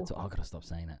aren't little. that I gotta stop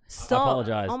saying that. Stop! I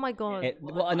apologize. Oh my god!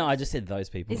 Well, no, I just said those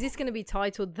people. Is this going to be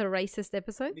titled the racist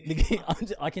episode?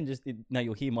 I can just no.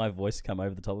 You'll hear my voice come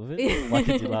over the top of it, like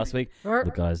it did last week.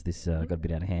 Look, guys, this got a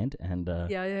bit out of hand, and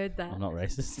Yeah, I heard that. I'm not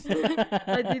racist.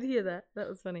 I did hear that. That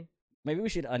was funny. Maybe we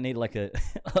should. I need like a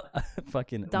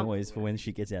fucking Dump. noise for when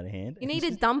shit gets out of hand. You need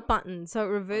a dump button so it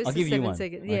reverses I'll give you 7 one,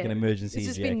 seconds. like an emergency It's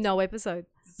just eject. been no episode.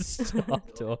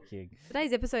 Stop talking.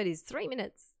 Today's episode is 3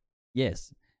 minutes.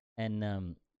 Yes,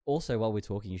 and also while we're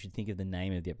talking, you should think of the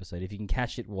name of the episode. If you can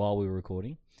catch it while we were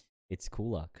recording, it's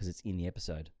cooler because it's in the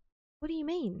episode. What do you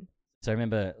mean? So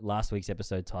remember, last week's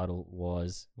episode title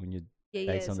was when you're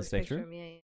Dates on it's the a Spectrum?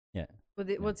 Yeah.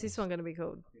 What's this one going to be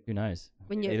called? who knows?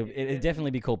 When you It'll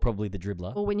definitely be called probably the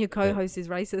Dribbler. or when your co-host is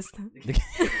racist.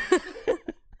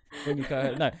 When you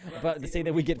no, but see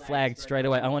that we get flagged straight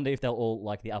away. I wonder if they'll all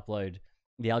like the upload.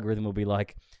 The algorithm will be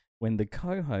like when the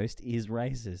co-host is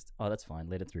racist. Oh, that's fine.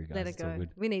 Let it through, guys. Let it It's all go. good.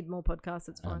 We need more podcasts.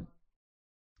 It's fine.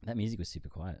 That music was super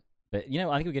quiet, but you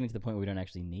know, I think we're getting to the point where we don't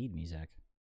actually need music.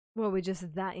 Well, we're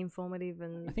just that informative,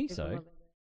 and I think people so. love it.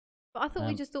 But I thought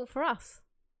we just do it for us.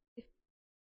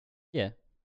 Yeah,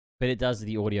 but it does.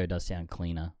 The audio does sound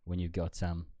cleaner when you've got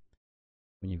no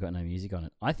music on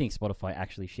it. I think Spotify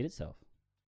actually shit itself.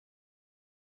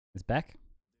 It's back.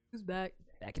 Who's back?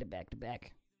 Back to back to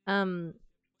back.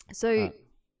 So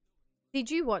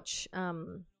did you watch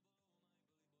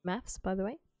Maths, by the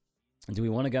way? Do we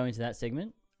want to go into that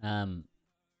segment?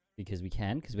 Because we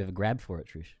can, because we have a grab for it,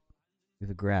 Trish. We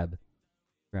have a grab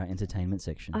for our entertainment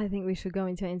section. I think we should go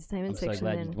into our entertainment I'm section so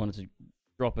glad then. you wanted to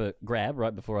drop a grab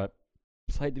right before I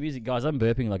played the music. Guys, I'm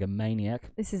burping like a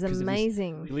maniac. This is 'cause of this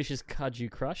amazing. Delicious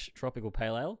Kaju Crush Tropical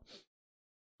Pale Ale.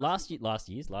 Last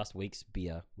week's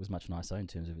beer was much nicer in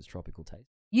terms of its tropical taste.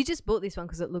 You just bought this one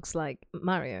because it looks like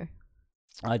Mario.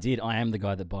 I did. I am the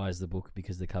guy that buys the book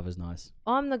because the cover's nice.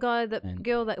 I'm the guy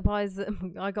girl that buys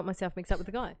the... I got myself mixed up with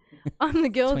the guy. I'm the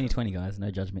girl... 2020, guys.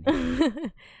 No judgment.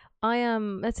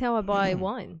 That's how I buy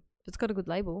wine. It's got a good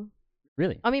label.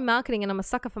 Really? I'm in marketing and I'm a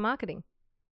sucker for marketing.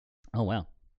 Oh, wow.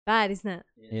 Bad, isn't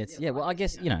it? Yeah, well, I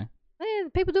guess, you know. Yeah,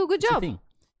 people do a good It's a job. thing.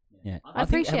 Yeah. I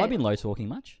appreciate Have I it. been low talking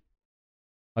much?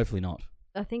 Hopefully not.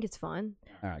 I think it's fine.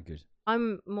 All right, good.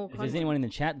 I'm more... If there's anyone in the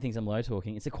chat that thinks I'm low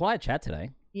talking, it's a quiet chat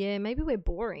today. Yeah, maybe we're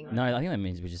boring. No, I think that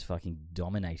means we're just fucking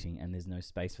dominating and there's no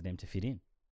space for them to fit in.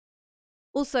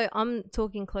 Also, I'm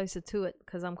talking closer to it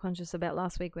because I'm conscious about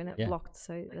last week when it blocked.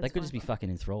 So They could just be fucking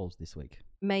enthralled this week.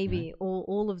 maybe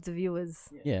all of the viewers.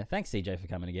 Yeah, thanks CJ for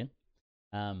coming again.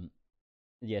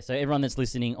 Yeah, so everyone that's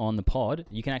listening on the pod,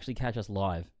 you can actually catch us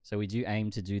live. So we do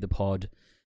aim to do the pod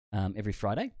every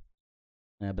Friday,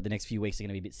 but the next few weeks are going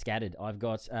to be a bit scattered. I've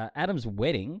got Adam's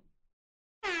wedding.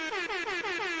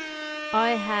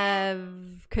 I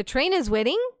have Katrina's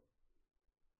wedding.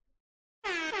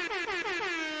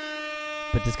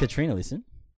 But does Katrina listen?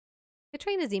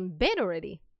 Katrina's in bed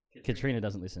already. Katrina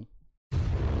doesn't listen.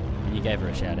 And you gave her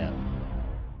a shout out.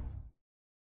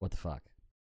 What the fuck?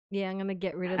 Yeah, I'm gonna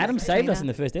get rid of. Adam this saved us Katrina. in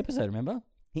the first episode, remember?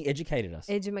 He educated us.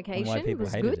 Education people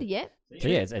was hated good. it. Yeah. So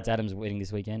yeah, it's Adam's wedding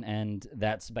this weekend, and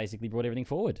that's basically brought everything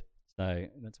forward. So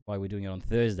that's why we're doing it on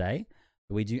Thursday.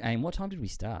 But we do aim. What time did we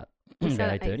start? We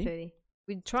start About at 8:30. 8:30.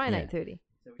 We'd try an Yeah. 8:30.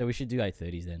 So we should do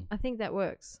 8:30s then. I think that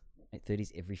works.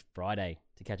 8:30s every Friday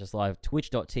to catch us live.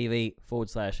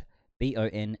 Twitch.tv/BONOOCH.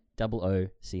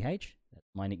 That's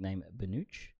my nickname,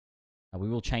 Banuch. We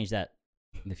will change that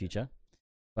in the future.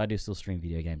 But I do still stream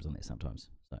video games on there sometimes.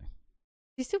 So Do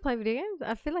you still play video games?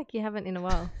 I feel like you haven't in a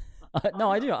while. no,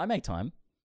 I do. I make time.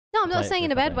 No, I'm I not play it saying for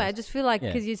in a a bad couple way. I hours. just feel like Yeah.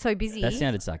 because you're so busy. That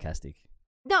sounded sarcastic.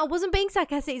 No, I wasn't being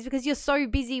sarcastic. It's because you're so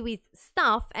busy with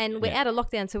stuff and we're Yeah. out of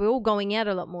lockdown, so we're all going out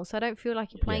a lot more. So I don't feel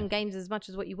like you're playing Yeah. games as much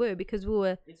as what you were because we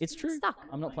were It's true. stuck.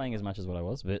 I'm not playing as much as what I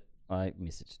was, but I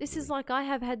miss it. This is like I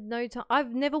have had no time.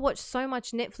 I've never watched so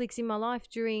much Netflix in my life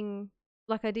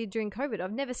like I did during COVID.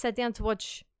 I've never sat down to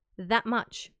watch that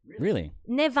much. Really?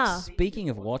 Never. Speaking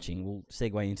of watching, we'll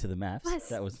segue into the maths. Yes.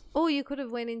 That was Or you could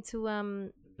have went into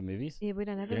the movies. Yeah, we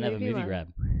don't have We a don't have a movie movie one.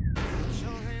 grab.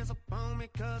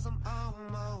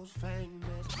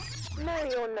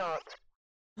 Marry or not?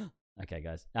 Okay,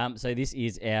 guys. So this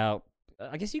is our,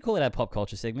 I guess you call it our pop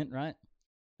culture segment, right?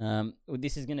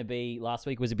 This is going to be, last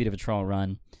week was a bit of a trial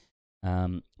run.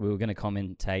 We were going to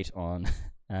commentate on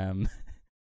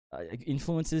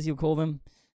influencers, you'll call them.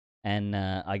 And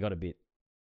I got a bit,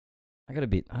 I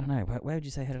don't know, where would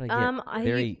you say, how did I get?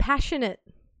 Very passionate.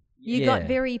 You got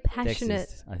very passionate.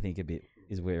 Sexist, I think a bit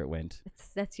is where it went.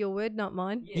 That's your word, not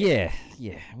mine. Yeah.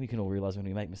 We can all realise when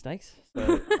we make mistakes.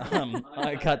 So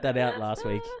I cut that out last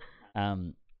week.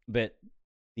 But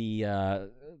the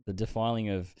defiling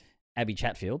of Abby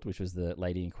Chatfield, which was the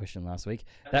lady in question last week,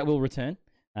 that will return.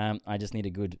 I just need a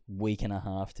good week and a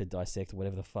half to dissect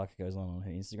whatever the fuck goes on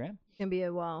her Instagram. It's gonna be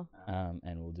a while.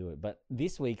 And we'll do it. But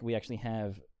this week we actually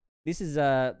have, this is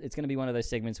it's going to be one of those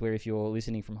segments where if you're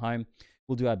listening from home,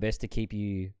 we'll do our best to keep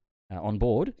you on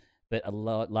board. But a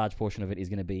large portion of it is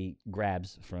going to be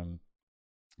grabs from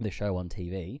the show on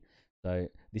TV. So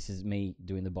this is me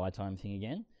doing the buy time thing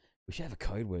again. We should have a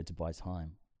code word to buy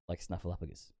time, like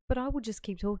Snuffleupagus. But I will just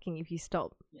keep talking if you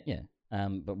stop. Yeah.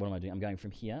 But what am I doing? I'm going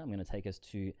from here. I'm going to take us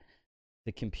to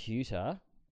the computer.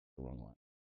 The wrong one.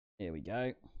 There we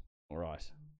go. All right.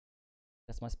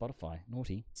 That's my Spotify.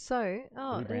 Naughty. So,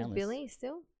 Billy there's Brownless. Billy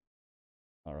still.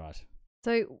 All right.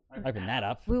 So Open that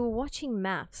up. we were watching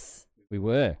MAFS. We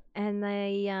were. And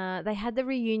they had the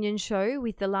reunion show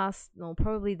with the last,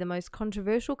 probably the most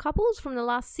controversial couples from the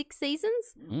last 6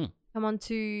 seasons. Come on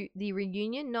to the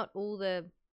reunion. Not all the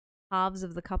halves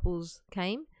of the couples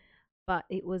came, but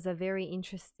it was a very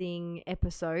interesting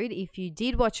episode. If you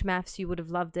did watch MAFS, you would have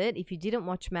loved it. If you didn't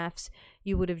watch MAFS,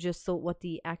 you would have just thought, what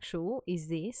the actual is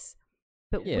this?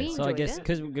 But we enjoyed so I guess it.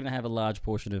 because we're going to have a large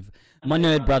portion of my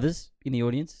nerd brothers in the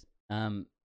audience, do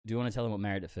you want to tell them what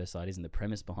Married at First Sight is and the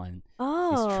premise behind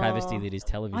this travesty that is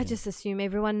television? I just assume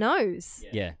everyone knows.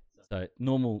 Yeah. So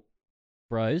normal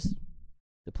bros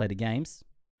that play the games.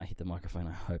 I hit the microphone.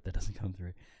 I hope that doesn't come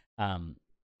through.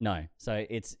 No. So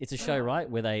it's a show, right,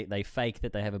 where they fake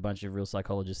that they have a bunch of real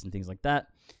psychologists and things like that,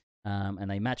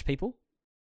 and they match people,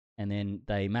 and then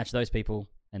they match those people,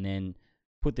 and then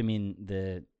put them in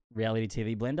the reality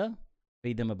TV blender,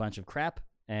 feed them a bunch of crap,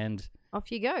 and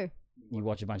off you go. You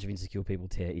watch a bunch of insecure people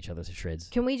tear each other to shreds.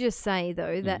 Can we just say,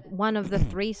 though, that one of the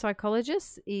 3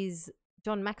 psychologists is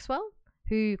John Maxwell,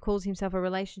 who calls himself a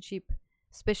relationship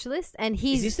specialist, and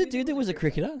he's... Is this the dude that was a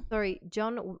cricketer? Sorry,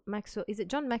 John Maxwell... Is it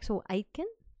John Maxwell Aitken?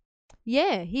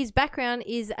 Yeah, his background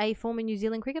is a former New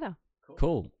Zealand cricketer.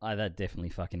 Cool. That definitely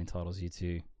fucking entitles you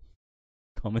to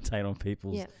commentate on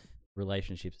people's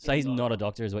relationships. So he's not a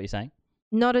doctor, is what you're saying?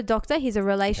 Not a doctor. He's a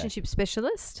relationship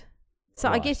specialist. So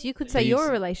I guess you could say you're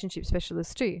a relationship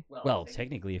specialist too. Well,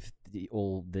 technically, if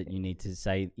all that you need to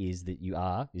say is that you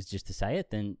are, is just to say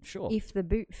it, then sure. If the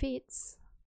boot fits.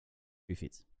 Who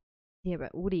fits? Yeah,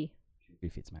 but Woody. Who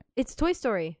fits, mate? It's Toy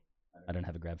Story. I don't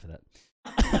have a grab for that.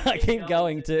 I keep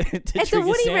going to it's a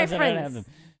Woody reference. I don't have them.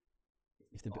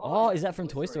 Is that from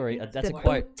Toy Story? That's a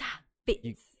quote.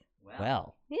 Fits.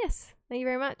 Wow. Yes. Thank you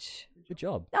very much. Good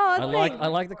job. Oh, I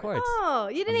like the quotes. Oh,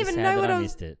 you didn't I'm even just know sad what that I I was...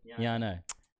 missed it. Yeah, I know.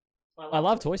 I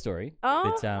love Toy Story.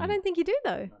 Oh, but, I don't think you do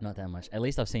though. Not that much. At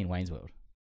least I've seen Wayne's World.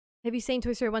 Have you seen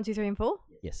Toy Story 1, 2, 3, and 4?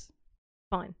 Yes.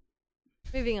 Fine.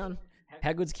 Moving on.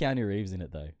 How good's Keanu Reeves in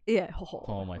it though? Yeah.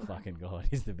 Oh my fucking god,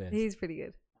 he's the best. He's pretty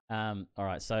good. All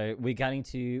right, so we're getting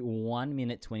to 1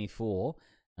 minute 24.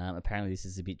 Apparently this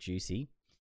is a bit juicy.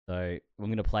 So I'm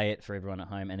going to play it for everyone at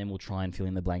home, and then we'll try and fill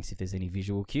in the blanks if there's any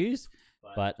visual cues.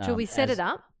 But should we set it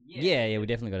up? Yeah, we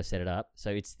definitely got to set it up. So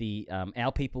it's the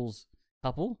Our People's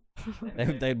couple.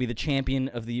 They'd be the champion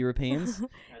of the Europeans.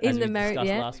 In As the we marriage, discussed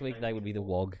yeah. last week, they would be the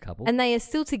WOG couple. And they are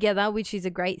still together, which is a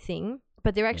great thing.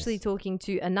 But they're actually talking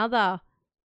to another.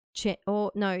 I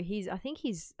want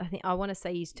to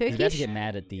say he's Turkish. He's about to get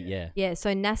mad at the Yeah.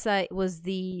 So Nasser was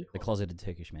the closeted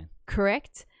Turkish man.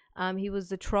 Correct. He was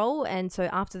the troll, and so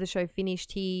after the show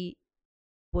finished, he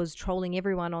was trolling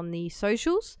everyone on the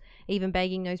socials, even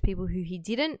bagging those people who he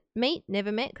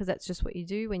never met, because that's just what you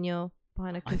do when you're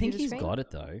behind a computer I think he's got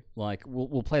it though. Like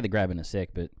we'll play the grab in a sec,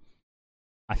 but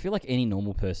I feel like any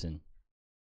normal person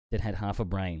that had half a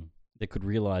brain that could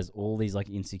realize all these like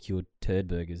insecure turd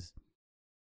burgers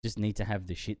just need to have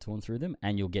the shit torn through them,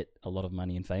 and you'll get a lot of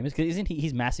money and famous. Because isn't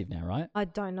he's massive now, right? I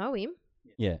don't know him.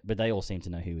 Yeah, but they all seem to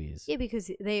know who he is. Yeah,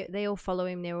 because they all follow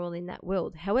him. They're all in that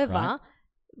world. However,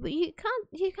 you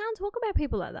can't talk about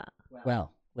people like that.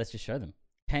 Well, let's just show them.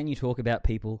 Can you talk about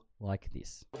people like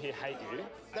this? They hate you.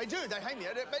 They do. They hate me.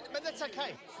 But that's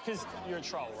okay. Because you're a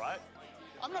troll, right?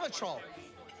 I'm not a troll.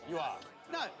 You are.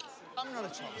 No, I'm not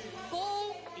a troll.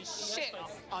 Bullshit.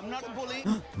 I'm not a bully.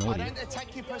 I don't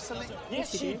attack you personally.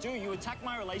 Yes, you do. You attack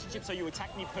my relationship, so you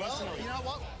attack me personally. Well, you know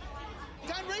what?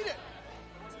 Don't read it.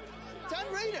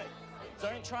 Don't read it.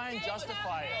 Don't try and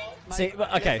justify it. See,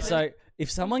 okay, so if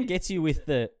someone gets you with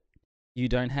the, you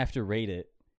don't have to read it,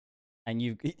 and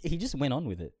he just went on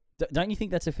with it. Don't you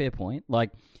think that's a fair point?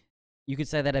 Like, you could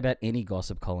say that about any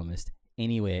gossip columnist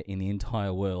anywhere in the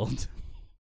entire world.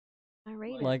 I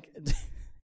read it. Like,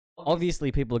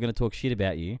 obviously, people are going to talk shit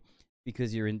about you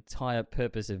because your entire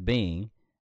purpose of being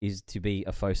is to be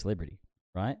a faux celebrity,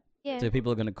 right? Yeah. So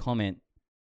people are going to comment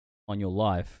on your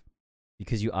life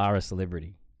because you are a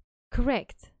celebrity.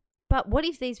 Correct. But what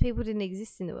if these people didn't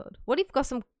exist in the world? What if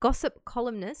gossip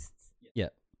columnists Yeah.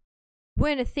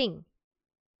 weren't a thing?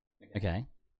 Okay.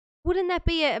 Wouldn't that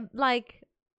be like...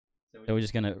 So we're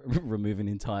just going to remove an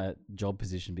entire job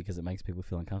position because it makes people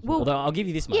feel uncomfortable. Well, Although I'll give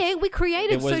you this much. Yeah, we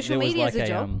created social media as a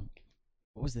job.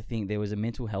 What was the thing? There was a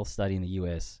mental health study in the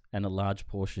US, and a large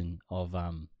portion of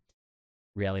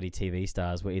reality TV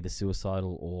stars were either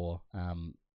suicidal or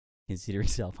considering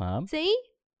self-harm. See?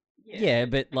 Yeah,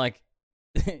 but like,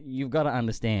 you've got to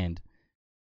understand,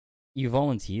 you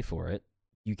volunteer for it,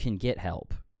 you can get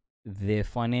help. They're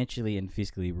financially and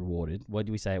fiscally rewarded. What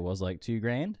did we say it was, like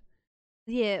 $2,000?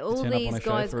 Yeah, all turn up on these a show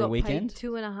guys for a got paid weekend?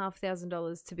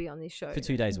 $2,500 to be on this show. For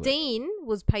 2 days' work. Dean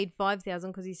was paid $5,000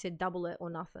 because he said double it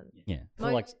or nothing. Yeah. For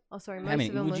Mo- like, oh, sorry. how Most many?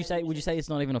 of them Would you say it's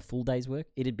not even a full day's work?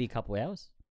 It'd be a couple hours?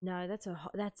 No, that's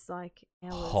like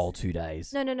hours. Whole 2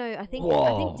 days. No. I think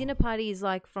Whoa. dinner party is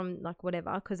like from like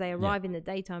whatever because they arrive in the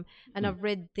daytime. And Mm. I've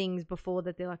read things before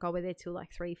that they're like, oh, we're there till like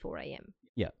 3-4 a.m.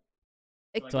 Yeah.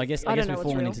 It- So I guess don't know we're what's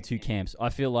falling real. into two camps. I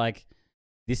feel like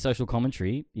this social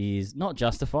commentary is not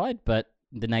justified, but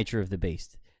the nature of the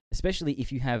beast. Especially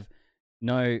if you have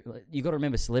you got to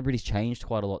remember, celebrities changed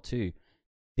quite a lot too.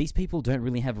 These people don't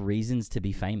really have reasons to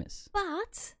be famous.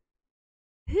 But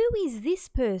who is this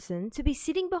person to be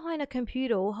sitting behind a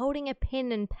computer or holding a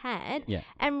pen and pad Yeah.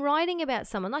 and writing about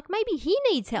someone? Like maybe he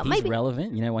needs help. He's Maybe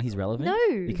relevant. You know why he's relevant?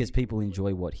 No. Because people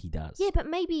enjoy what he does. Yeah, but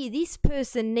maybe this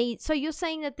person needs. So you're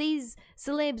saying that these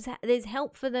celebs, there's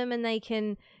help for them and they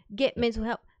can get mental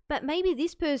help. But maybe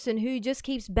this person who just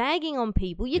keeps bagging on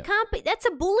people, you can't be. That's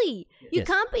a bully. You Yes.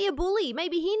 can't be a bully.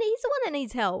 Maybe he's the one that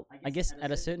needs help. I guess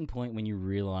at a certain point when you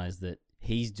realize that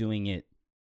he's doing it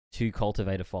to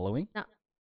cultivate a following, No.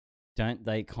 don't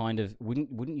they kind of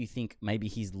wouldn't you think maybe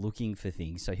he's looking for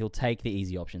things, so he'll take the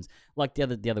easy options? Like the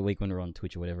other week when we were on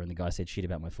Twitch or whatever, and the guy said shit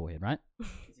about my forehead, right?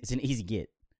 It's an easy get.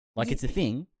 Like it's a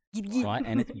thing,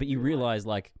 right? But you realize,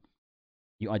 like,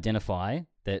 you identify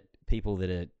that people that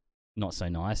are not so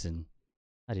nice, and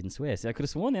I didn't swear, so I could have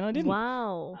sworn then I didn't.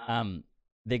 Wow.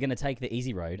 They're gonna take the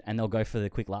easy road and they'll go for the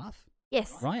quick laugh,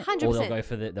 Yes. right? 100%. Or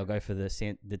they'll go for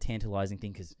the tantalizing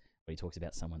thing because he talks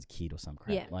about someone's kid or some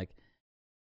crap. Yeah. Like,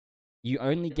 you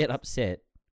only get upset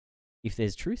if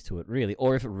there's truth to it, really,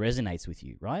 or if it resonates with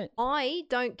you, right? I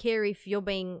don't care if you're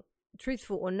being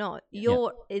truthful or not.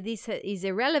 This is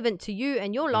irrelevant to you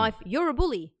and your life. You're a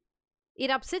bully.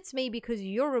 It upsets me because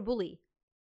you're a bully.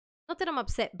 Not that I'm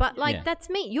upset, but like Yeah. that's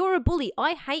me. You're a bully.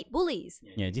 I hate bullies.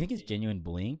 Yeah. Do you think it's genuine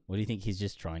bullying, or do you think he's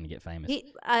just trying to get famous?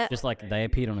 Yeah, Just like they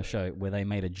appeared on a show where they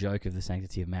made a joke of the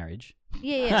sanctity of marriage.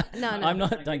 yeah. No. I'm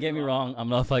not. Don't get me wrong. I'm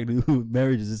not like, "Ooh,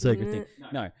 marriage is a sacred thing."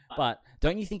 No, but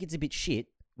don't you think it's a bit shit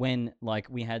when, like,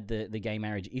 we had the gay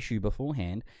marriage issue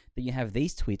beforehand, that you have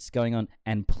these tweets going on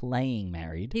and playing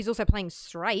married? He's also playing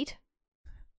straight.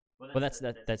 Well,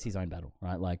 that's his own battle,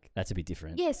 right? Like, that's a bit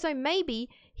different. Yeah, so maybe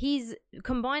he's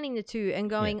combining the two and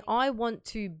going, I want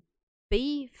to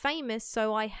be famous,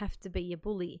 so I have to be a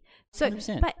bully. So,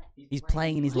 100%. but He's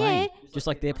playing in his lane, just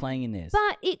like they're playing in theirs.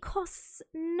 But it costs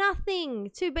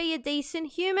nothing to be a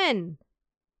decent human.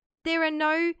 There are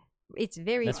no. It's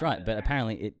very. That's right, but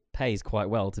apparently it pays quite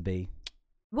well to be.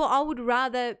 Well, I would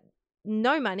rather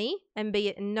no money and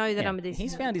know that Yeah, I'm a decent.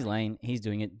 he's human. found his lane. He's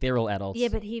doing it. They're all adults. Yeah,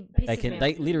 but he pisses They can. me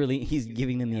They off. literally. He's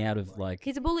giving them the out of, like.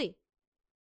 He's a bully.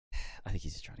 I think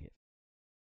he's just trying to get.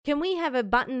 Can we have a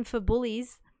button for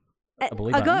bullies? A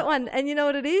bully I button? got one, and you know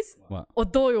what it is? What?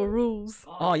 Odoyo rules.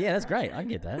 Oh yeah, that's great. I can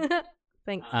get that.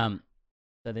 Thanks.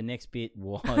 So the next bit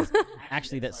was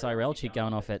actually that Cyrell chick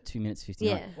going off at 2 minutes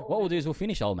 59. Yeah. What we'll do is we'll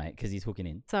finish old mate because he's hooking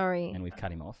in Sorry, and we've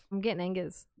cut him off. I'm getting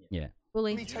angers. Yeah.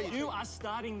 Bully. You are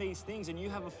starting these things and you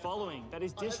have a following that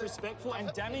is disrespectful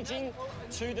and damaging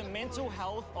to the mental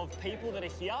health of people that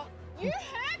are here. You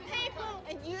hurt people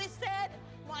and you said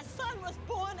my son was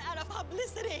born out of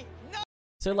publicity. No.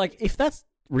 So, like, if that's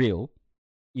real,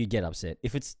 you get upset.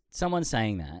 If it's someone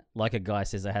saying that, like a guy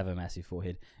says, I have a massive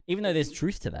forehead, even though there's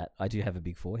truth to that, I do have a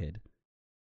big forehead.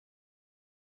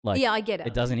 Like, Yeah, I get it.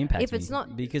 It doesn't impact If me. it's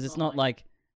not- Because it's not like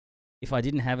if I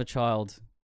didn't have a child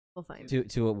Or fame.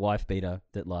 to a wife beater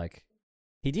that, like,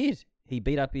 he did. He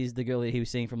beat up the girl that he was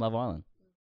seeing from Love Island.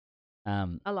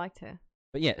 I liked her.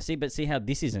 But yeah, see how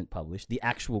this isn't published. The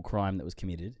actual crime that was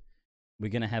committed. We're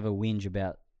gonna have a whinge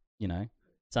about,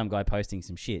 some guy posting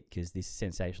some shit because this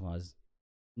sensationalized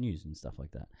news and stuff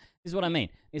like that. This is what I mean.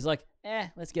 It's like,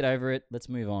 let's get over it. Let's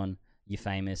move on. You're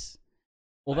famous.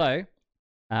 Although,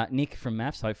 Nick from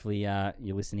Maps, hopefully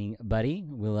you're listening, buddy.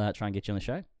 We'll try and get you on the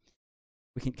show.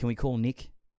 Can we call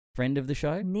Nick friend of the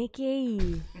show?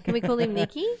 Nicky. Can we call him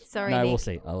Nicky? Sorry, No, Nick. we'll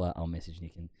see. I'll message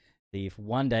Nick and see if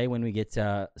one day when we get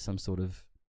some sort of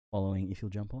following, if he'll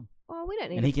jump on. Oh, we don't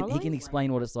need And he a can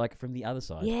explain what it's like from the other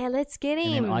side. Yeah, let's get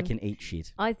him. And then I can eat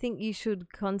shit. I think you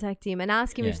should contact him and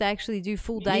ask him Yeah. if they actually do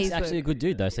full He's days. actually a good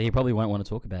dude though, so he probably won't want to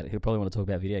talk about it. He'll probably want to talk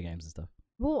about video games and stuff.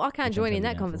 Well, I can't Which join I'm in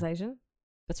that totally down for. conversation.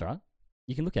 That's all right.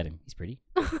 You can look at him. He's pretty.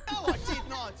 No, I did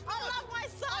not. I love my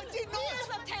son. I did not. He is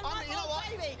a 10-month-old You know what?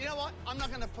 baby. You know what? I'm not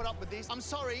going to put up with this. I'm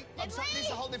sorry. This is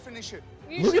a whole different issue.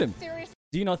 Look at him.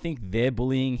 Do you not think they're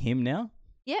bullying him now?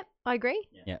 Yep, I agree.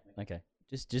 Yeah. Okay.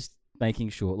 Just making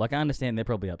sure. Like, I understand they're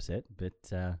probably upset, but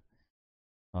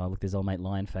oh look, there's old mate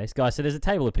Lion Face, guys. So there's a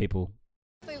table of people.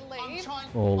 I'm trying.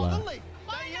 All, I will leave.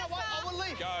 No, you know what? I will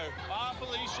leave. Go. Bye,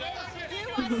 Felicia.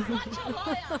 You are such a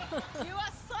liar. You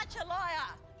are such a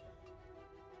liar.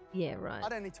 Yeah, right. I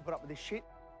don't need to put up with this shit.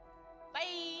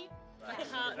 Bye. I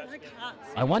can't.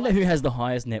 I wonder who has the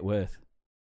highest net worth.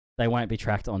 They won't be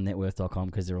tracked on networth.com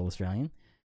because they're all Australian.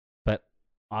 But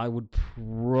I would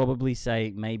probably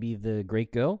say maybe the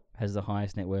Greek girl has the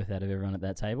highest net worth out of everyone at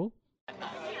that table.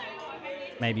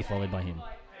 Maybe followed by him.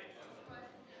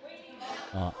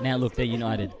 Oh, now look, they're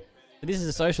united. But this is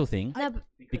a social thing. No, but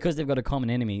Because they've got a common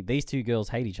enemy, these two girls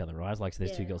hate each other, right? Like, so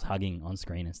there's two girls hugging on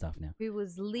screen and stuff now. it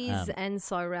was Liz and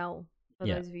Cyrell, for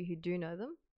yeah. those of you who do know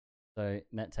them.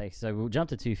 So we'll jump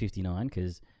to 259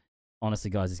 because honestly,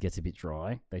 guys, this gets a bit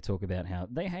dry. They talk about how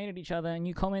they hated each other and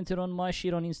you commented on my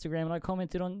shit on Instagram and I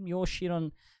commented on your shit on...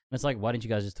 And it's like, why didn't you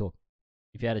guys just talk?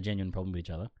 If you had a genuine problem with each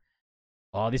other.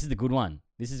 Oh, this is the good one.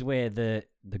 This is where the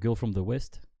girl from the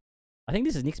West... I think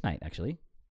this is Nick's mate, actually.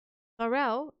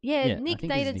 Cyrell? Yeah, Yeah, I Nick think this is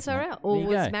dated Nick's mate. Cyrell. Or There you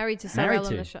was go. married to Married Cyrell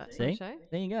on to. the show. See?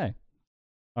 There you go.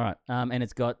 All right. And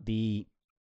it's got the...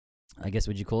 I guess,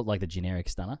 would you call it like the generic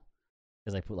stunner?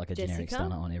 Because they put like a generic Jessica?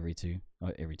 stunner on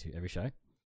every show.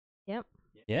 Yep.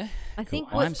 Yeah. I think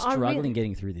I'm what I struggling really-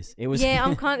 getting through this. It was Yeah,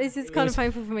 this is it kind was- of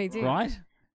painful for me too. Right?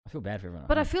 I feel bad for everyone. at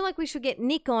But I home. feel like we should get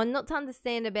Nick on, not to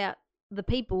understand about the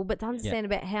people, but to understand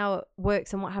about how it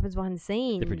works and what happens behind the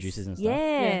scenes. The producers and stuff.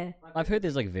 Yeah. I've heard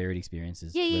there's like varied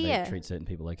experiences Yeah, where yeah. they treat certain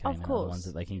people okay Of and other course. ones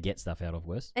that they can get stuff out of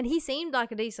worse. And he seemed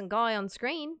like a decent guy on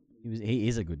screen. He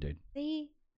is a good dude. See?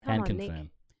 Can Come on, confirm. Nick.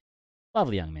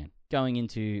 Lovely young man. Going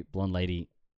into Blonde Lady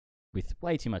with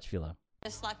way too much filler.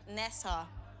 Just like Nessa,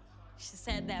 she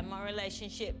said that my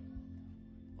relationship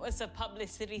was a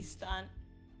publicity stunt.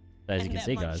 So as you and can that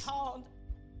see, my guys, child-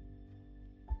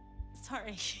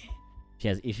 Sorry. she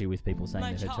has issue with people saying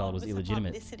My that her child was a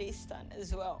illegitimate. publicity stunt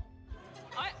as well.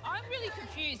 I'm really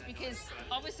confused because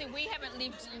obviously we haven't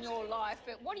lived in your life,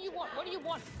 but what do you want? What do you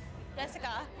want?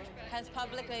 Jessica has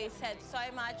publicly said so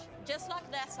much, just like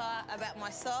Nessa, about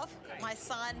myself, my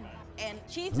son, and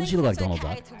she Doesn't thinks she look like it's Donald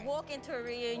okay Duck? to walk into a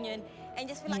reunion and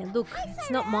just be Yeah, like, look, "Hi, it's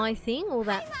Sarah." not my thing, all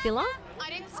that filler. I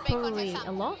didn't speak on Probably her son.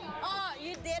 a lot. Oh,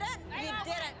 you didn't? You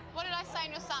didn't. What did I say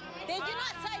on your son? Did you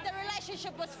not say the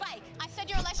relationship was fake? I said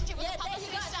your relationship was Yeah, a there you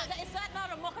publicity go. stunt. Is that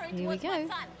not a mockery Here we towards my go.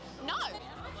 son? No.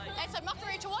 It's a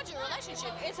mockery towards your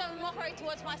relationship. It's a mockery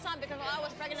towards my son because I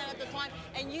was pregnant at the time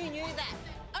and you knew that.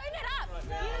 Own it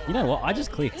up. You know what? I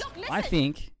just clicked. Look, I listen.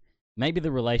 think maybe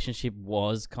the relationship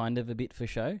was kind of a bit for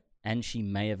show, and she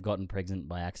may have gotten pregnant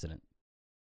by accident.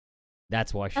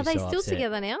 That's why she's Are they so still upset.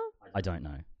 together now? I don't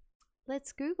know.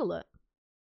 Let's Google it.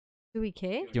 Do we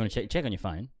care? Do you want to check on your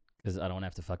phone? Because I don't want to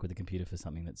have to fuck with the computer for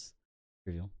something that's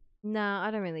trivial. Nah,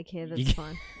 I don't really care. That's You-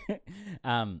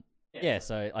 fine. Yeah,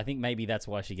 so I think maybe that's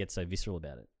why she gets so visceral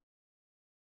about it.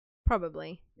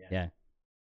 Probably. Yeah.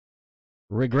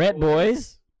 Regret,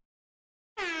 boys.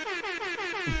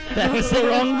 That was the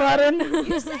wrong button.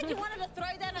 You said you wanted to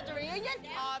throw down at the reunion?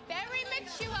 Very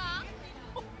mature.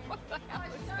 What the hell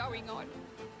is going on?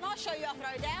 I'll show you a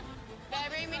throwdown.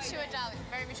 Very mature, darling.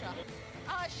 Very mature.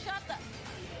 Oh, shut the...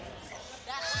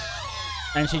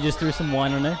 And she just threw some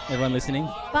wine on her. Everyone listening?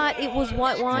 But it was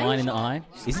white wine. Wine in the eye.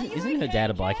 Isn't her dad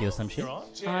a bikie or some shit?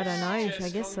 I don't know. I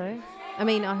guess so. I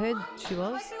mean, I heard she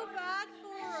was.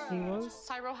 He was.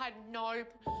 Cyril had no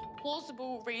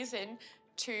plausible reason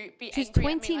to be She's angry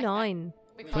at me like that 29.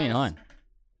 because 29.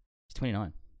 She's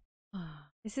 29.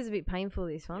 This is a bit painful,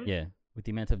 this one. Yeah. With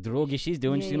the amount of drogi she's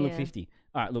doing, she's gonna look Yeah. 50.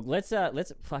 All right, look, let's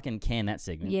fucking can that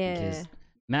segment. Yeah. Because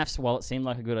maths, while it seemed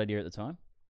like a good idea at the time,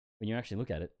 when you actually look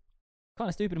at it, kind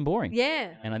of stupid and boring. Yeah.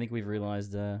 And I think we've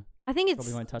realised I think it's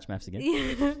probably won't touch maths again.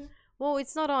 Yeah. Well,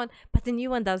 it's not on, but the new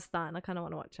one does start, and I kind of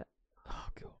want to watch it. Oh,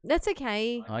 God. That's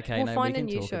okay. Okay, we'll no, find we a can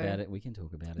new talk show. about it. We can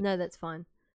talk about it. No, that's fine.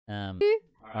 All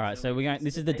right, so we're going.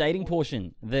 This is the dating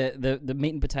portion, the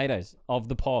meat and potatoes of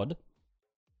the pod.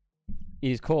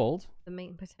 It is called. The meat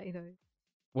and potatoes.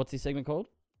 What's this segment called?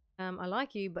 I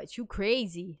like you, but you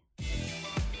crazy.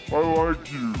 I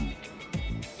like you.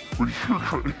 But you're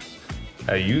crazy.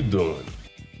 How you doing?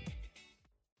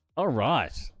 All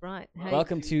right. Right.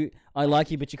 Welcome to I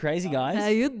Like You But You're Crazy, guys. How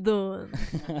you doing?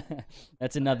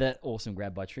 That's another awesome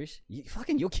grab by Trish.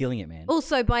 You're killing it, man.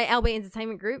 Also by LB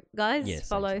Entertainment Group, guys. Yes,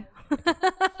 follow. We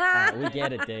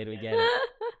get it, dude. We get it.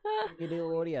 You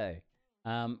do audio.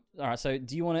 All right. So,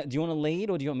 do you want to lead,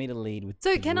 or do you want me to lead with?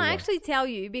 So the can I ruler? actually tell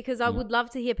you, because I would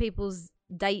love to hear people's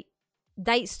date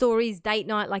stories, date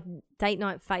night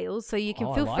fails. So you can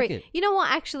Oh, I feel like free. it. You know what?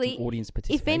 Actually, Some audience if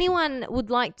participation. anyone would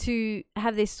like to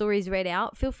have their stories read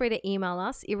out, feel free to email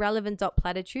us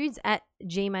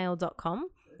irrelevant.platitudes@gmail.com.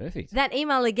 Perfect. That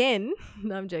email again.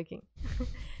 No, I'm joking.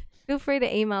 Feel free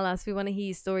to email us. We want to hear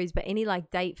your stories, but any like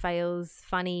date fails,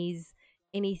 funnies,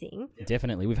 anything.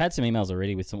 Definitely. We've had some emails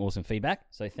already with some awesome feedback.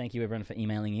 So thank you everyone for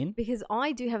emailing in. Because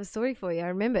I do have a story for you. I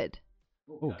remembered.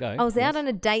 Oh, go. I was out on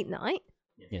a date night.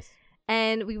 Yes.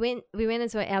 And we went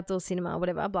into an outdoor cinema or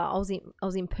whatever, but I was in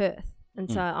Perth. And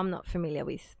so I'm not familiar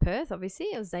with Perth,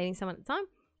 obviously. I was dating someone at the time.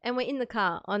 And we're in the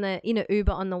car in an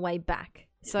Uber on the way back.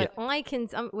 So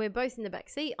we're both in the back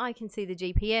seat. I can see the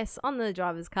GPS on the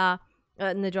driver's car,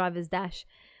 in the driver's dash,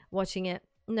 watching it.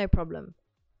 No problem.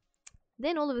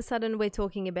 Then all of a sudden we're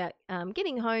talking about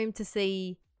getting home to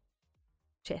see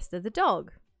Chester the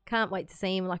dog. Can't wait to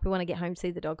see him. Like, we want to get home to see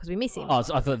the dog because we miss him. Oh,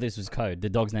 so I thought this was code. The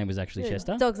dog's name was actually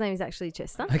Chester? The dog's name is actually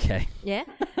Chester. Okay. Yeah.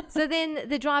 So then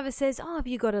the driver says, "Oh, have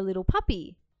you got a little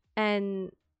puppy?"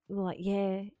 And we're like,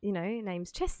 "Yeah,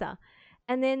 name's Chester."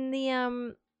 And then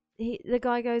the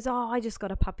guy goes, "Oh, I just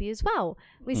got a puppy as well."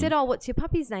 We said, "Oh, what's your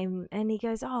puppy's name?" And he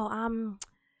goes,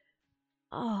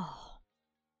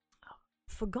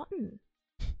 forgotten.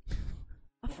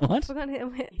 What?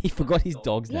 Forgotten. He forgot his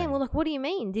dog's Yeah, name. well, like, what do you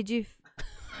mean?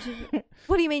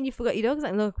 What do you mean you forgot your dog's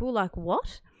name? Look, we're like,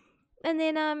 what? And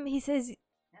then he says,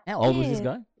 How old was yeah, this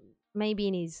guy? Maybe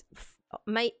in his,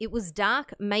 it was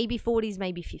dark, maybe 40s,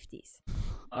 maybe 50s.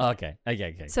 Oh, okay.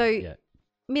 So yeah.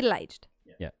 middle-aged.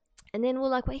 Yeah. And then we're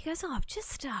like, well, he goes, I've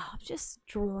just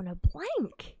drawn a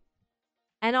blank.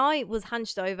 And I was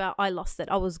hunched over. I lost it.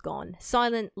 I was gone.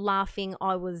 Silent, laughing.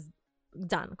 I was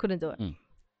done. Couldn't do it.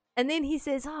 And then he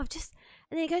says, and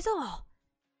then he goes,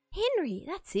 Henry,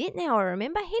 that's it. Now I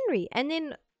remember Henry. And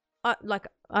then, I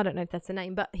don't know if that's the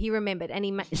name, but he remembered and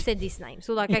he said this name.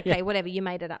 So we're like, okay, whatever, you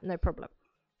made it up, no problem.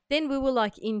 Then we were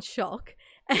like in shock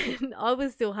and I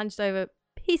was still hunched over,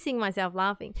 pissing myself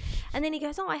laughing. And then he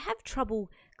goes, I have trouble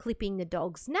clipping the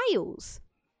dog's nails.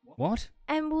 What?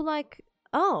 And we're like,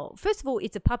 oh, first of all,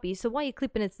 it's a puppy, so why are you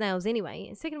clipping its nails anyway?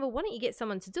 And second of all, why don't you get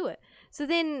someone to do it? So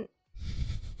then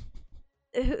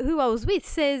who I was with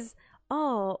says,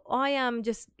 I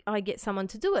get someone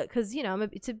to do it because,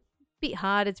 it's a bit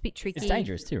hard, it's a bit tricky. It's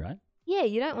dangerous too, right? Yeah,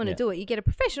 you don't want to do it. You get a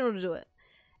professional to do it.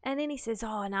 And then he says,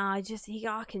 oh, no, I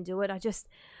can do it.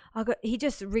 He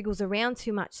just wriggles around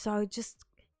too much. So just,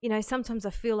 sometimes I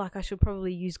feel like I should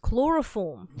probably use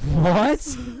chloroform.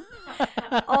 What?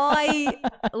 I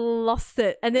lost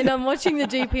it. And then I'm watching the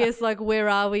GPS like, where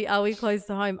are we? Are we close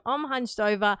to home? I'm hunched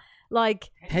over like...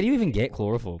 How do you even get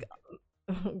chloroform?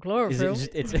 Chlorophyll.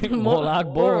 It's more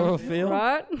like chlorophyll.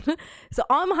 Right? So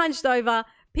I'm hunched over,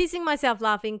 pissing myself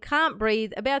laughing, can't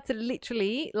breathe, about to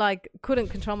literally, couldn't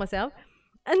control myself.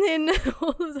 And then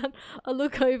all of a sudden, I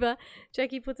look over,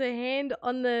 Jackie puts her hand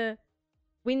on the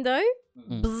window,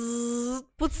 bzzz,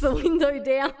 puts the window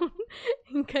down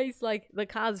in case, the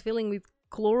car's filling with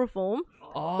chloroform.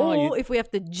 Or if we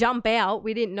have to jump out,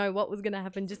 we didn't know what was going to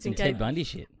happen just in case. Ted Bundy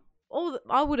shit.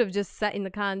 I would have just sat in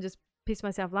the car and just pissed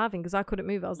myself laughing because I couldn't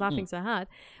move. I was laughing so hard.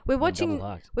 We're watching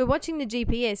the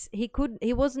GPS.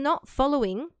 He was not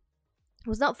following.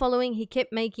 He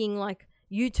kept making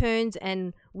U-turns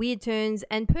and weird turns,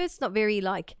 and Perth's not very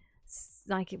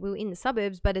we were in the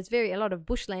suburbs, but it's a lot of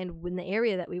bushland in the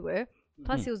area that we were.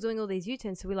 Plus he was doing all these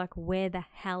U-turns, so we're like, where the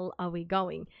hell are we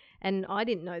going? And I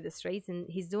didn't know the streets, and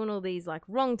he's doing all these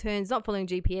wrong turns, not following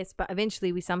GPS, but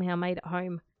eventually we somehow made it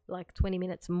home 20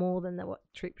 minutes more than what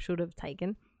trip should have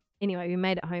taken. Anyway, we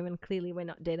made it home and clearly we're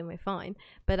not dead and we're fine.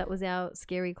 But that was our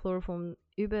scary chloroform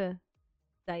Uber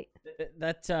date.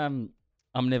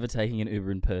 I'm never taking an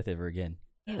Uber in Perth ever again.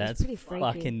 Yeah, it was That's pretty freaky.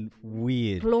 fucking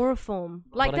weird. Chloroform.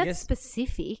 Like, But I that's guess-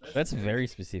 specific. That's very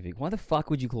specific. Why the fuck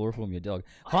would you chloroform your dog?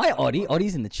 Hi, Oddie.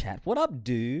 Oddie's in the chat. What up,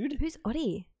 dude? Who's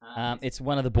Oddie? It's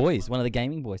one of the boys, one of the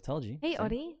gaming boys. Told you. Hey, See?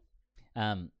 Oddie.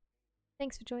 Um,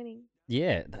 Thanks for joining.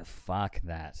 yeah. Fuck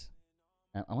that.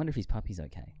 I wonder if his puppy's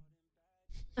okay.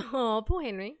 Oh, poor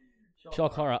Henry.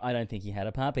 Shock horror. I don't think he had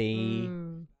a puppy.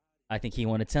 Mm. I think he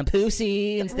wanted some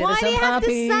pussy instead Why of do some you have to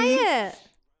puppy. say it?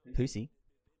 Pussy.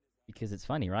 Because it's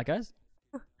funny, right, guys?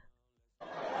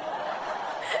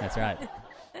 That's right.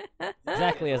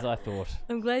 Exactly as I thought.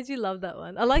 I'm glad you love that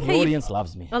one. I like The how audience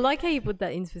loves me. I like how you put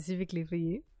that in specifically for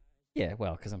you. Yeah,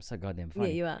 well, because I'm so goddamn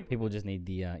funny. you are. People just need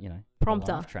the, the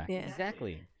Prompter, laugh track. yeah.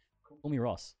 Exactly. Call me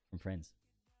Ross from Friends.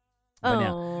 But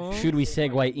now, Aw. should we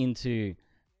segue into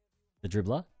the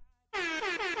dribbler?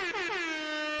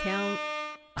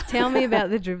 Tell me about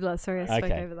the dribbler. Sorry, I spoke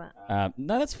Okay. over that.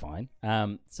 No, that's fine.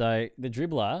 So the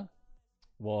dribbler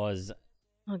was,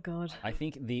 Oh God. I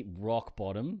think, the rock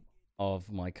bottom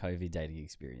of my COVID dating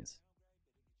experience.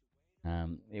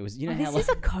 It was, you know how this is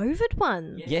a COVID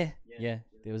one. yeah, there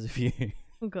was a few.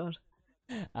 Oh God.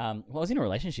 Well, I was in a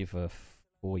relationship for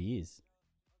 4 years,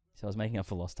 so I was making up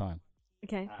for lost time.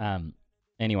 Okay.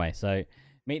 Anyway, so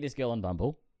meet this girl on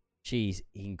Bumble. She's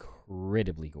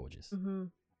incredibly gorgeous. Mm-hmm.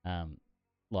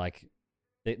 Like,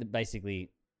 basically,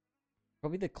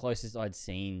 probably the closest I'd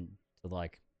seen to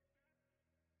like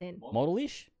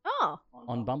model-ish Oh.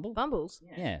 on Bumble. Bumbles.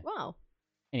 Yeah. Wow.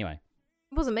 Anyway.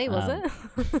 It wasn't me, was it?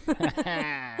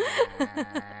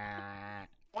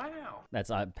 Wow.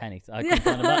 I panicked. I couldn't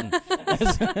find a button.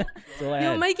 That's all I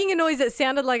You're had. making a noise that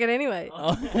sounded like it anyway.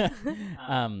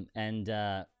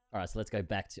 All right, so let's go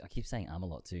back to. I keep saying a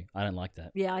lot too. I don't like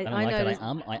that. Yeah, I don't I like noticed-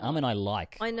 that. I and I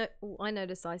like. I know. I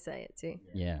notice I say it too.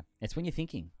 Yeah, it's when you're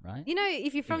thinking, right? You know,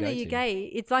 if you're from the go-to. UK,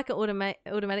 it's like an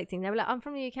automatic thing. They'll be like, "I'm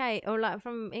from the UK," or like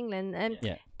from England, and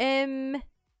Yeah.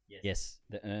 Yes,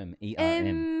 the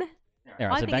ERM. All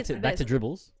right, I so think back it's to the back to best.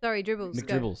 dribbles. Sorry, dribbles.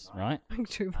 go. McDribbles, right?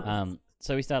 McDribbles.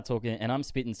 So we start talking, and I'm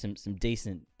spitting some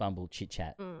decent Bumble chit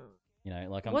chat. Mm. You know,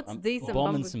 like What's I'm decent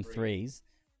bombing Bumble- some threes,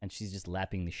 and she's just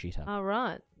lapping the shit up. All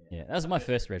right. Yeah, that was my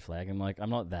first red flag. I'm like, I'm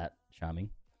not that charming.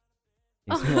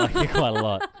 Used to like it quite a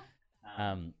lot.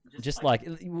 Just like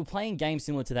we're playing games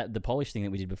similar to the Polish thing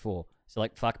that we did before. So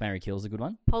like, fuck, marry, kill is a good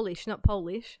one. Polish, not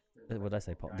Polish. What did I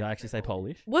say? Did I actually say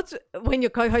Polish? What's when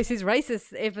your co-host is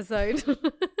racist episode?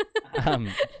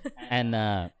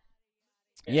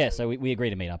 Yeah, so we agreed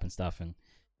to meet up and stuff,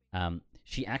 and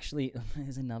she actually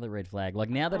there's another red flag. Like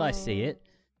now that I see it,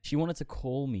 she wanted to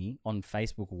call me on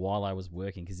Facebook while I was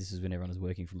working because this is when everyone was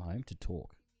working from home to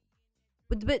talk.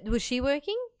 But was she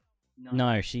working?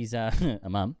 No, she's a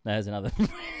mum. There's another.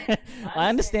 I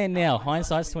understand now.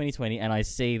 Hindsight's 2020, and I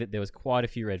see that there was quite a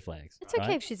few red flags. It's okay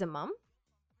right? if she's a mum.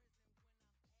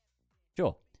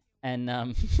 Sure, and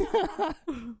I'm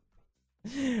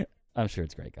sure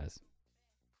it's great, guys.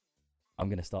 I'm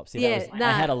gonna stop. See, Yeah, that was, nah.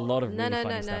 I had a lot of No, really no,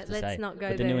 funny no, stuff to let's say. not go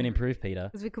but the new there. and improved Peter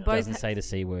 'Cause we could both doesn't say the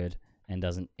C word and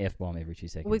doesn't F-bomb every 2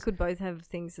 seconds. We could both have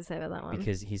things to say about that one.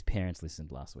 Because his parents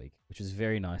listened last week, which was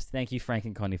very nice. Thank you, Frank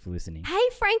and Connie, for listening. Hey,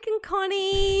 Frank and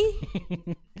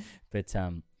Connie. But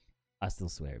I still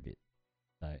swear a bit.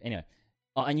 So anyway,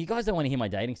 and you guys don't want to hear my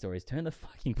dating stories. Turn the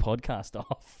fucking podcast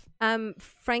off.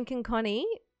 Frank and Connie,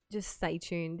 just stay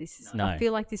tuned. I No.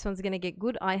 feel like this one's gonna get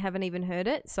good. I haven't even heard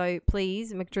it, so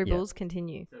please, McDribbles,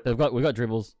 continue. So we've got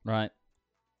dribbles, right?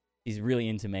 He's really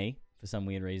into me for some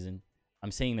weird reason. I'm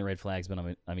seeing the red flags, but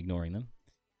I'm ignoring them.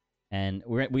 And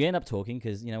we end up talking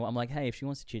because, you know, I'm like, hey, if she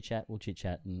wants to chit chat, we'll chit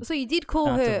chat. So you did call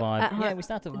start her to vibe. at Yeah, home we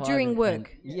start to vibe during and-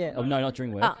 work? yeah. Oh, no, not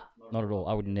during work. Ah. Not at all.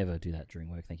 I would never do that during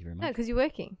work. Thank you very much. No, because you're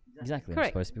working. Exactly. Correct.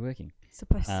 I'm supposed to be working.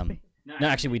 Supposed to be. No,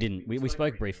 actually, we didn't. We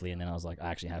spoke briefly, and then I was like, I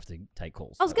actually have to take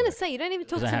calls. I was gonna say you don't even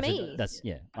talk 'Cause I to have me.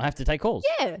 I have to take calls.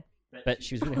 Yeah. But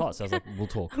she was really hot, so I was like, we'll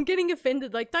talk. I'm getting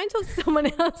offended. Like, don't talk to someone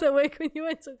else at work when you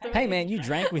won't talk to me. Hey, man, you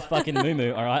drank with fucking Moo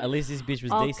Moo, all right? At least this bitch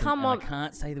was Oh, decent. come and on. I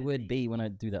can't say the word B when I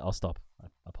do that. I'll stop. I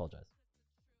apologize.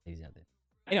 Easy out there.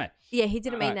 Anyway. Yeah, he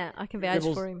didn't mean Alright. that. I can vouch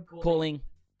Dribbles for him. Calling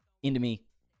into me.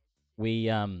 We tee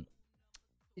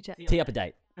up a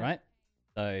date, right?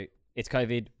 So it's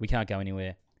COVID. We can't go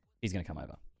anywhere. He's going to come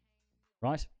over.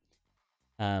 Right?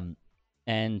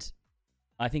 And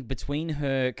I think between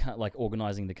her like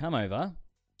organizing the come over,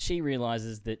 she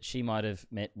realizes that she might have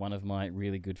met one of my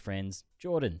really good friends,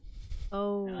 Jordan.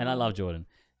 Oh. And I love Jordan.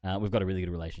 We've got a really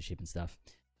good relationship and stuff.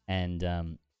 And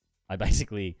I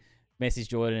basically messaged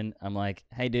Jordan. I'm like,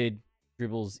 hey, dude,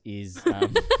 Dribbles is...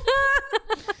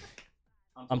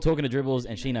 I'm talking to Dribbles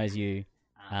and she knows you.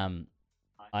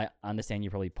 I understand you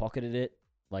probably pocketed it.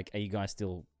 Like, are you guys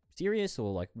still serious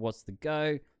or like, what's the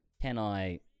go? can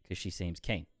I? Because she seems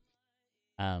keen.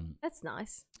 That's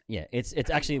nice. Yeah, it's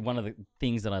actually one of the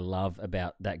things that I love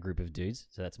about that group of dudes.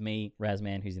 So that's me,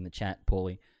 Razman, who's in the chat,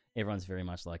 Paulie. Everyone's very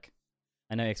much like,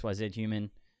 I know XYZ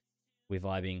human. We're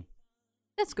vibing.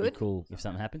 That's Be good. cool if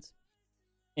something happens.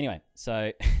 Anyway,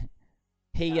 so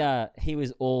he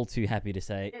was all too happy to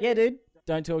say, yeah, dude,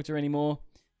 don't talk to her anymore.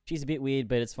 She's a bit weird,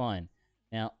 but it's fine.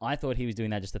 Now, I thought he was doing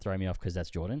that just to throw me off because that's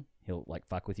Jordan. He'll like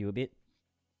fuck with you a bit.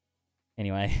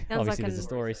 Anyway, Sounds obviously like there's a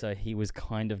story, so he was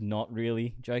kind of not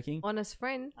really joking. Honest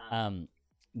friend.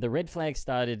 The red flag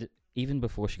started even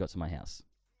before she got to my house.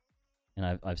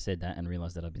 And I've said that and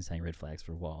realized that I've been saying red flags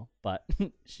for a while. But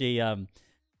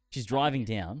she's driving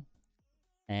down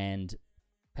and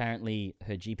apparently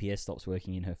her GPS stops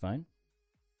working in her phone.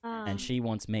 And she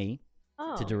wants me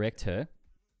to direct her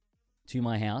to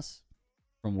my house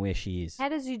from where she is. How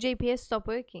does your GPS stop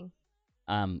working?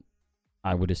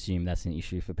 I would assume that's an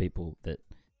issue for people that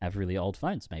have really old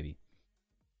phones, maybe.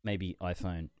 Maybe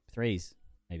iPhone 3s,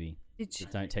 maybe, that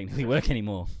don't technically work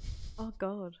anymore. Oh,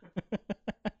 God.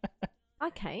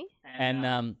 Okay.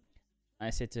 And I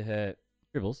said to her,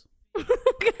 Dribbles,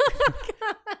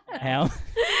 how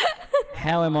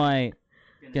am I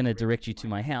going to direct you to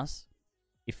my house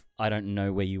if I don't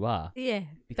know where you are? Yeah,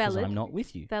 Because valid. I'm not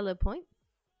with you. Valid point.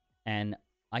 And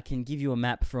I can give you a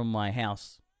map from my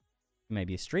house,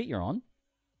 maybe a street you're on,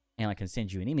 and I can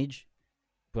send you an image,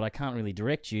 but I can't really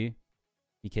direct you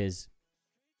because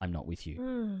I'm not with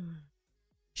you.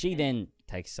 She then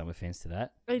takes some offense to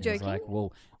that. Are you and is joking? like,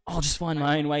 well, I'll just find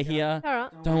my own way here. All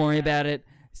right. Don't worry about it.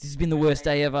 This has been the worst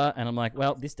day ever. And I'm like,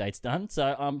 well, this date's done,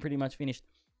 so I'm pretty much finished.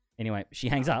 Anyway, she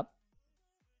hangs up.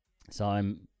 So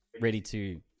I'm ready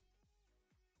to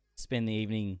spend the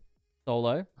evening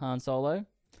solo, Han Solo.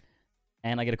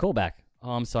 And I get a call back.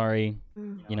 Oh, I'm sorry.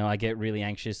 You know, I get really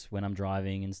anxious when I'm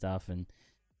driving and stuff. And,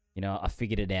 you know, I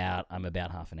figured it out. I'm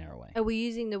about half an hour away. Are we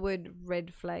using the word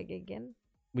red flag again?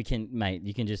 We can, mate,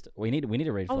 you can just, we need a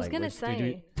red flag. I was going to Let's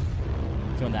say.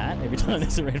 do on that every time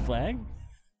there's a red flag?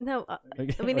 No, Okay, we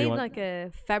what do need you want? like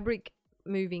a fabric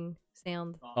moving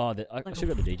sound. Oh, I Like should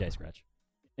have got the DJ scratch.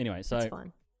 Anyway, so That's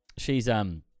fine. she's,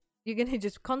 You're going to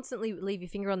just constantly leave your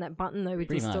finger on that button though with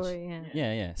pretty this much. story.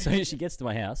 Yeah. Yeah. So she gets to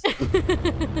my house.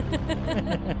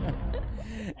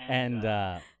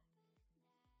 And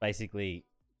basically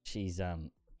she's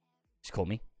called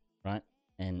me, right?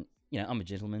 And you know, I'm a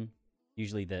gentleman.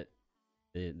 Usually the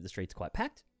street's quite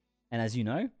packed. And as you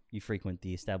know, you frequent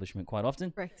the establishment quite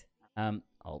often. Correct.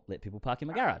 I'll let people park in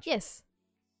my garage. Yes.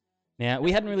 Now,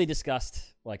 we hadn't really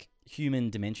discussed like human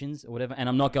dimensions or whatever, and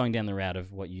I'm not going down the route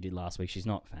of what you did last week. She's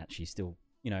not fat. She's still,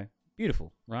 you know,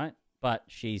 beautiful, right? But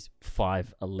she's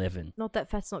 5'11". Not that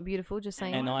fat's not beautiful, just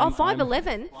saying. And Oh, I'm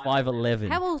 5'11"? 5'11".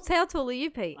 How tall are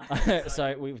you, Pete?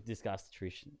 So we've discussed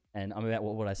Trish, and I'm about,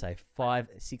 what would I say,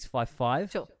 5'6",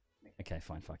 5'5"? Sure. Okay,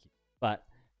 fine, fuck you. But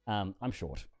I'm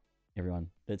short, everyone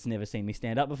that's never seen me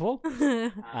stand up before.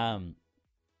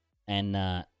 And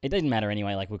it didn't matter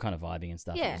anyway, like we're kind of vibing and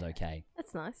stuff. Yeah. It was okay.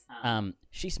 That's nice.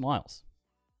 She smiles,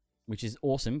 which is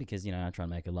awesome because, you know, I try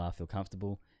and make her laugh, feel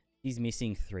comfortable. She's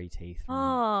missing 3 teeth.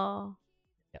 Oh.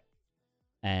 Yep.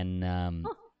 And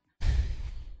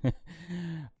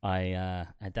I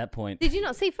at that point Did you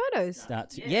not see photos?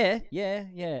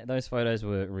 yeah. Those photos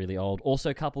were really old.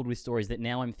 Also coupled with stories that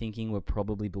now I'm thinking were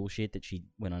probably bullshit, that she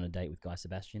went on a date with Guy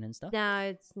Sebastian and stuff. No,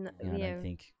 it's not. You know, Yeah. I don't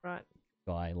think Right.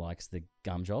 Guy likes the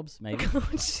gum jobs, maybe.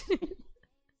 Gosh.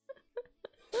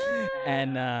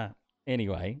 And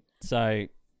anyway, so you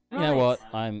know what?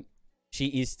 She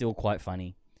is still quite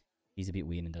funny. She's a bit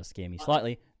weird and does scare me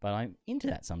slightly, but I'm into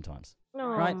that sometimes.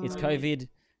 Right? It's COVID.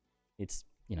 It's,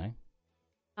 you know.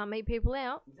 Can't meet people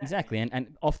out. Exactly.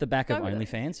 And off the back of Go with it.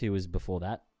 OnlyFans, who was before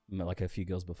that, like a few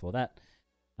girls before that,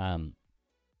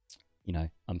 you know,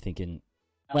 I'm thinking,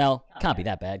 well, can't be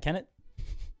that bad, can it?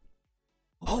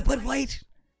 Oh, but wait.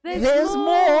 There's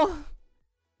more.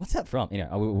 What's that from? Anyway,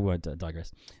 we won't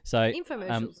digress. So,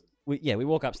 Infomercials. we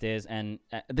walk upstairs, and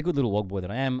the good little wog boy that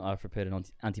I am, I've prepared an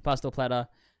antipasto platter,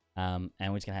 and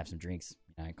we're just going to have some drinks,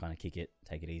 you know, kind of kick it,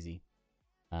 take it easy.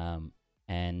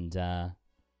 And,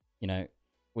 you know,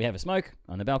 we have a smoke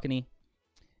on the balcony,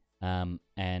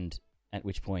 and at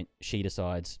which point she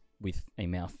decides, with a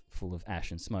mouth full of ash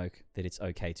and smoke, that it's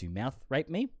okay to mouth rape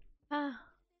me.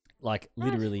 Like,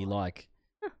 literally, like...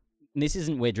 And this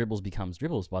isn't where Dribbles becomes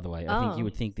Dribbles, by the way. I think you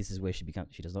would think this is where she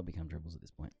does not become Dribbles at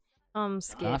this point. I'm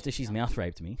scared. After she's mouth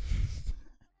raped me.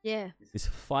 Yeah. This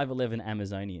 5'11"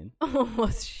 Amazonian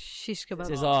Oh, shish kebab.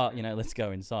 says, oh, you know, let's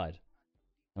go inside.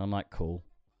 And I'm like, cool.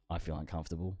 I feel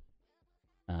uncomfortable.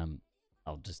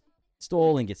 I'll just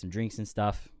stall and get some drinks and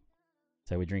stuff.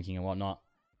 So we're drinking and whatnot.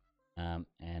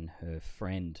 and her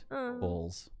friend Oh.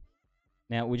 calls.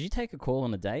 Now, would you take a call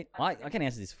on a date? I can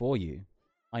answer this for you.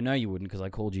 I know you wouldn't because I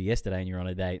called you yesterday and you're on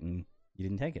a date and you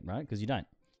didn't take it, right? Because you don't.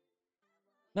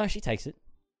 No, she takes it.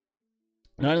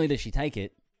 Not only does she take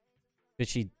it, but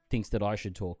she thinks that I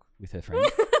should talk with her friend.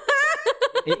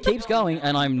 It keeps going,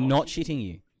 and I'm not shitting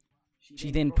you.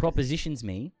 She then propositions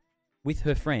me with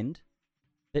her friend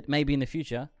that maybe in the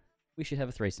future we should have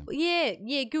a threesome.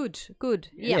 Yeah, good.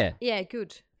 Yeah,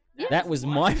 good. Yeah. That was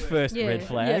my first red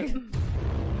flag.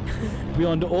 Yeah.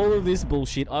 Beyond all of this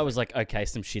bullshit, I was like, okay,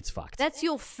 some shit's fucked. That's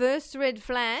your first red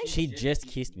flag? She just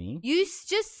kissed me.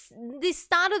 The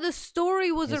start of the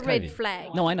story was It's a red COVID. flag.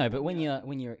 No, I know, but when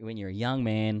you're a young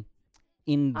man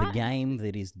in the game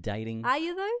that is dating, Are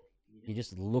you though? you're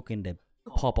just looking to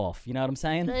pop off. You know what I'm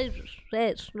saying? Right,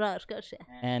 gotcha.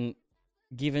 And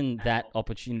given that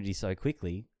opportunity so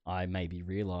quickly, I maybe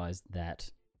realised that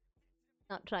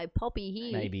Not try poppy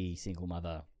here. maybe single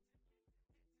mother,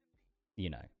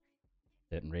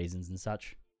 certain reasons and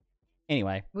such.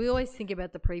 Anyway, We always think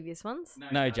about the previous ones.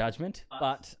 no judgment,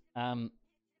 but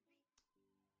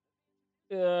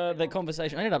the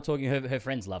conversation, I ended up talking, her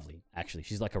friend's lovely, actually.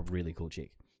 She's like a really cool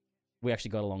chick. We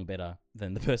actually got along better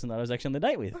than the person that I was actually on the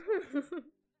date with.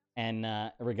 And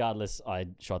regardless, I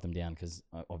shot them down because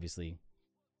obviously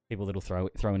people that'll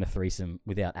throw in a threesome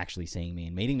without actually seeing me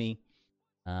and meeting me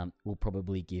will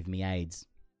probably give me AIDS.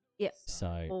 Yep.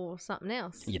 So, Or something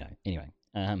else. Anyway.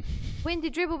 When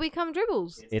did Dribble become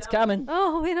Dribbles? It's coming.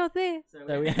 Oh, we're not there.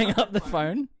 So we hang up the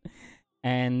phone,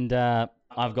 and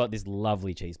I've got this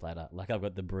lovely cheese platter. Like, I've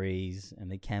got the brie and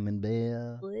the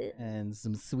camembert and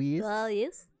some Swiss. Oh,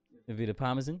 yes. A bit of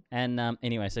parmesan. And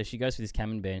anyway, so she goes for this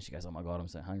camembert, and she goes, oh my God, I'm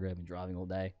so hungry. I've been driving all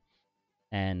day.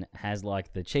 And has,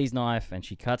 like, the cheese knife, and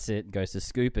she cuts it, goes to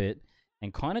scoop it,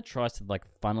 and kind of tries to, like,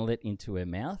 funnel it into her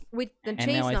mouth. With the and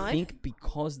cheese now knife? I think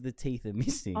because the teeth are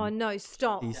missing, Oh, no,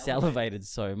 stop. he salivated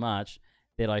so much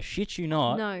that I shit you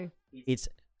not, No. it's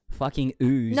fucking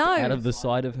oozed No. out of the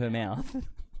side of her mouth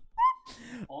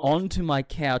onto my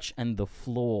couch and the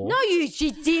floor. No,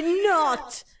 she did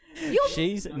not.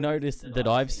 She's noticed that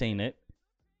I've seen it,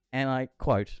 and I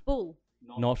quote, Bull.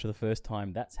 not the first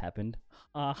time that's happened.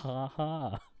 Ha ha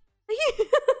ha.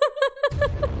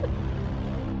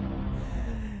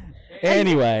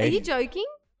 Anyway. Are you joking?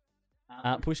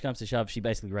 Push comes to shove, she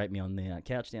basically raped me on the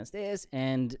couch downstairs,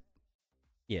 and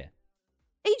yeah.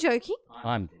 Are you joking?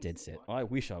 I'm dead set. I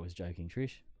wish I was joking,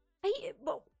 Trish.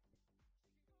 Well,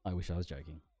 I wish I was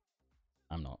joking.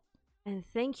 I'm not. and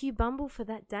thank you, Bumble, for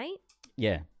that date.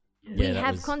 Yeah. We that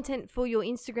have was- content for your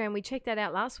Instagram. We checked that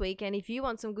out last week, and if you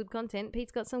want some good content,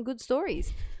 Pete's got some good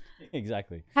stories.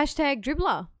 Exactly. Hashtag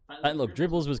dribbler. Look,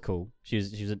 Dribbles was cool. She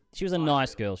was a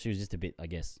nice girl. She was just a bit, I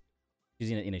guess. She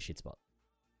was in a shit spot,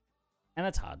 and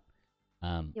that's hard.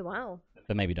 Yeah, wow.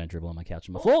 But maybe don't dribble on my couch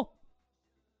and my floor.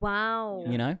 Wow.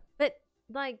 You know? But,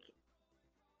 like,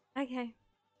 okay.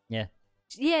 Yeah.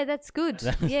 Yeah, that's good.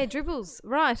 Yeah, dribbles.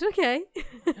 Right, okay.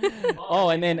 Oh,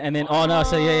 and then oh no,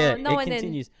 so yeah. No, it and then-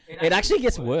 continues. It actually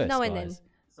gets worse. No, and guys.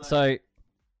 So,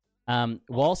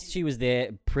 whilst she was there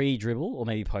pre-dribble or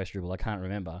maybe post-dribble, I can't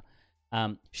remember.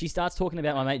 She starts talking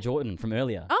about my mate Jordan from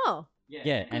earlier. Oh.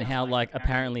 Yeah, and how like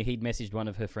apparently he'd messaged one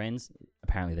of her friends.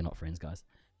 Apparently they're not friends, guys.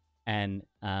 And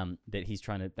that he's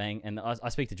trying to bang. And I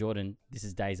speak to Jordan. This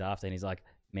is days after, and he's like,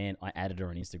 "Man, I added her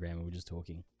on Instagram and we were just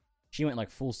talking." She went like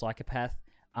full psychopath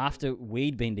after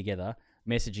we'd been together,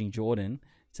 messaging Jordan,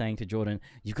 saying to Jordan,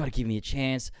 "You've got to give me a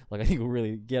chance. Like I think we'll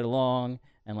really get along,"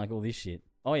 and like all this shit.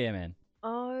 Oh yeah, man.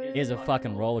 Oh. Here's a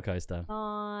fucking roller coaster.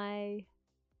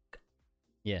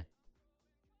 Yeah.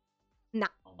 Nah.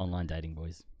 Online dating,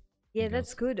 boys. Yeah,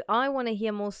 that's good. I want to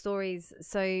hear more stories.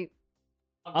 So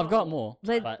I've got more.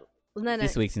 Let- but no.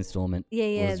 This week's installment.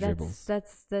 Yeah, was dribbles.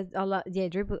 that's I like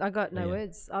dribble. I got no Yeah.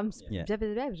 words. I'm Yeah.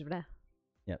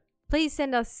 Yep. Please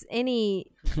send us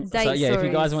any date So yeah, stories. if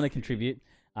you guys want to contribute,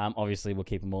 obviously we'll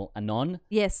keep them all anon.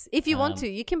 Yes, if you want to,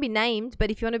 you can be named.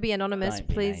 But if you want to be anonymous, Don't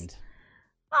be please. named.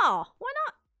 Oh, why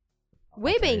not?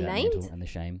 We're Tell you being that named. mental and the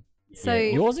shame. So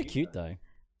Yeah, yours are cute though.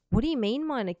 What do you mean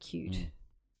mine are cute?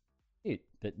 Cute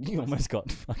that you almost got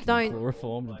fucking Don't-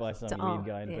 chloroformed by some Oh, weird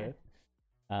guy in yeah. Perth.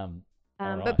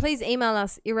 Alright. But please email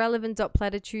us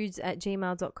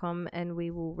irrelevant.platitudes@gmail.com and we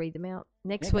will read them out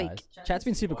next Yeah, week. guys. Chat's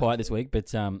been super quiet this week,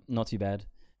 but not too bad.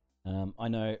 I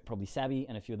know probably Savvy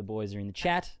and a few of the boys are in the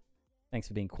chat. Thanks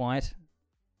for being quiet.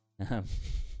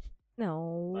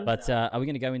 No. But are we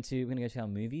going to go into our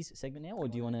movies segment now, or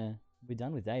do you want to? We're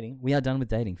done with dating. We are done with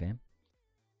dating, fam.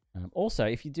 Also,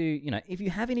 if you do, if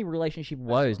you have any relationship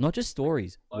woes, not just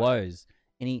stories, woes,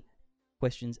 any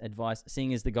questions, advice.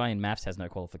 Seeing as the guy in maths has no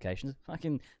qualifications,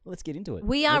 let's get into it.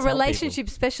 We are Let's help relationship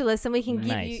specialists, and we can give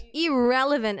Mate. you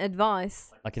irrelevant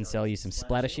advice. I can sell you some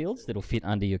splatter shields that'll fit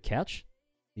under your couch.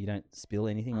 You don't spill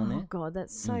anything on Oh there. God,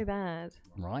 that's so bad.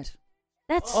 Right.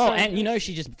 That's Oh, so and you know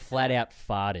she just flat out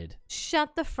farted.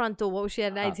 Shut the front door. What was she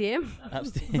at an ATM?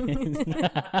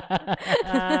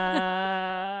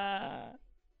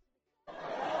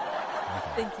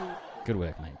 Thank you. Good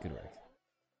work, mate. Good work.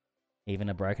 Even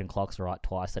a broken clock's right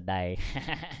twice a day.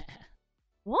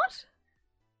 What?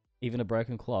 Even a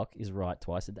broken clock is right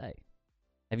twice a day.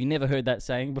 Have you never heard that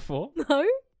saying before? No.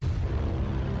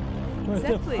 What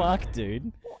Exactly. the fuck,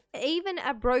 dude? Even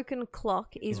a broken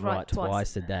clock is right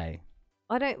twice. a day.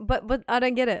 I don't, but I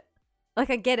don't get it. Like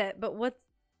I get it, but what's?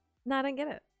 No, I don't get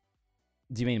it.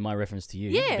 Do you mean my reference to you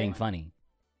Yeah. being funny?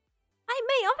 Hey,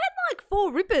 me, I've had like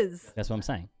 4 rippers. That's what I'm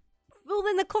saying. Well,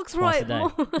 then the clock's Twice right. a day.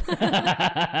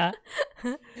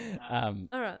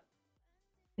 All right.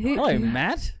 Hello,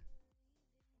 Matt.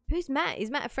 Who's Matt? Is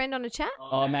Matt a friend on a chat?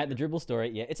 Oh, Matt, the dribble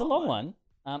story. Yeah, it's a long one.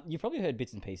 You've probably heard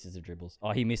bits and pieces of dribbles. Oh,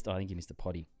 I think he missed a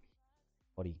potty.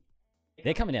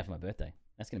 They're coming down for my birthday.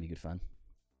 That's going to be good fun.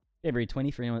 February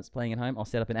 20, for anyone that's playing at home, I'll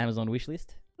set up an Amazon wish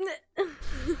list.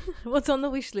 What's on the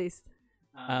wish list?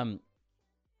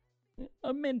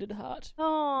 A mended heart.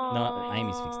 Oh. No,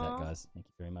 Amy's fixed that, guys. Thank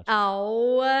you very much.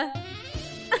 Oh.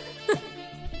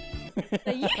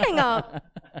 You hang up.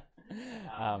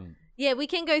 Yeah, we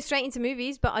can go straight into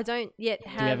movies, but I don't yet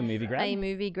have, we have a movie grab? a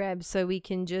movie grab, so we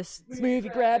can just... Movie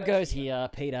grab goes here.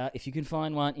 Peter, if you can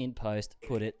find one in post,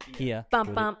 put it here. Bump,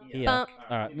 put bump, it here. bump.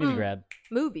 All right, movie grab.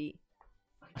 Movie.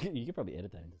 You could probably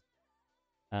edit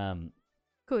that.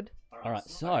 Good. All right,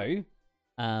 so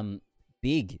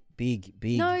big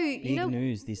No, you know,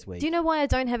 news this week. Do you know why I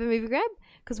don't have a movie grab?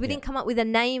 Because we didn't come up with a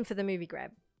name for the movie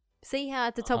grab. See how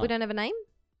at the top we don't have a name?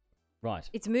 Right.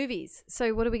 It's movies.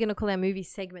 So what are we going to call our movie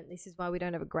segment? This is why we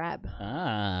don't have a grab.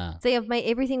 Ah. See, I've made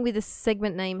everything with a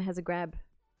segment name has a grab.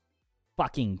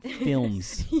 Fucking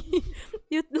films.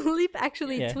 Your lip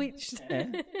actually Yeah. twitched. Yeah.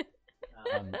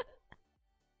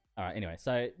 All right, anyway,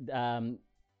 so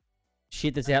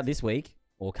shit that's out this week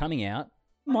or coming out,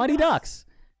 Mighty Ducks.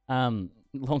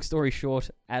 Long story short,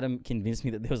 Adam convinced me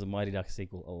that there was a Mighty Ducks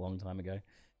sequel a long time ago.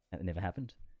 That never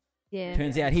happened. Yeah.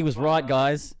 Turns out he was right,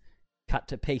 guys. Cut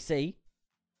to PC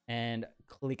and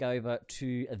click over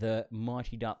to the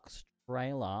Mighty Ducks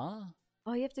trailer.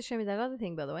 Oh, you have to show me that other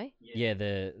thing, by the way. Yeah,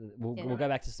 we'll go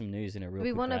back to some news in a real Do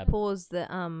we quick want to grab. pause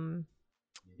the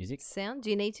Music sound? Do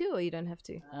you need to, or you don't have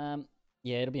to?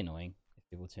 Yeah, it'll be annoying if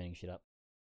people are turning shit up.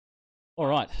 All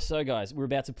right, so guys, we're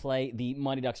about to play the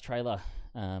Mighty Ducks trailer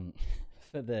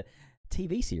for the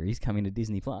TV series coming to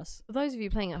Disney Plus. For those of you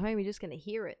playing at home, you're just going to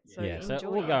hear it. So Yeah, enjoy. so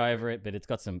we'll go over it, but it's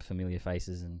got some familiar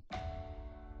faces and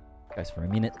goes for a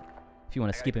minute. If you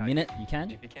want to skip a minute, you can.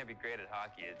 If you can't be great at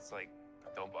hockey, it's like,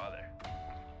 don't bother.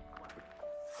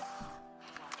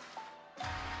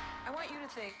 I want you to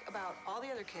think about all the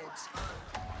other kids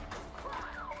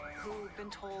who've been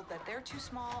told that they're too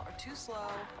small or too slow.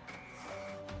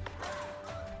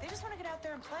 They just want to get out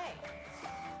there and play.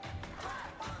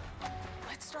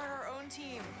 Let's start our own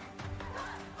team.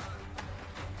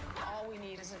 All we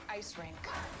need is an ice rink.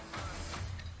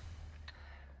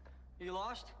 You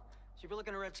lost? So if you're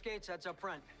looking at red skates, that's up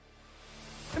front.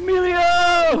 Emilio!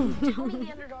 Tell me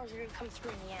the underdogs are going to come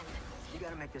through in the end. You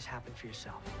gotta make this happen for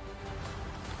yourself.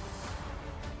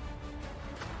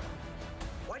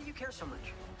 Why do you care so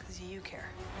much? Because you care.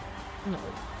 No.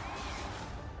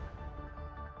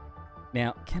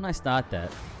 Now, can I start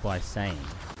that by saying...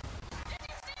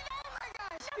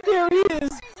 There he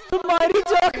is! The Mighty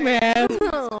Duck Man!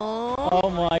 Oh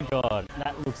my god,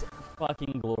 that looks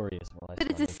fucking glorious. Well, But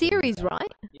it's a series,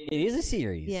 right? It is a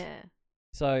series. Yeah.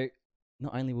 So,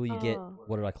 not only will you get... Oh.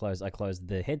 What did I close? I closed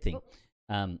the head thing.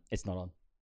 It's not on.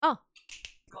 Oh.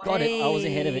 Got it. I was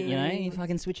ahead of it, you know? If I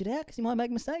can switch it out, because you might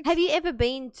make mistakes. Have you ever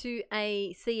been to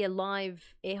see a live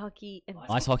air hockey...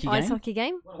 Ice hockey game? Ice hockey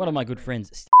game? One of my good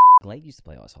friends, Glade, used to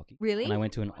play ice hockey. Really? And I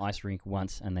went to an ice rink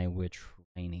once, and they were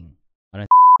training. I don't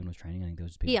think was training. I think there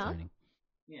was people Yeah. training.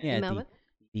 In Yeah, Melbourne?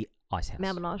 the Ice House.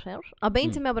 Melbourne Ice House. I've been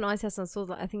Mm. to Melbourne Ice House and saw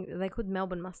that. I think they called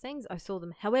Melbourne Mustangs. I saw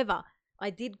them. However, I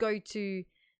did go to...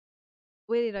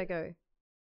 Where did I go?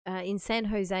 In San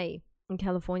Jose, in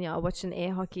California. I watched an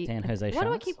air hockey... San Jose Why do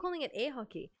I Sharks? keep calling it air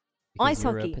hockey? Because Ice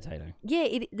we're a hockey. potato.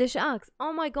 Yeah, the Sharks.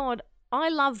 Oh my God. I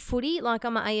love footy. Like,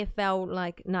 I'm an AFL,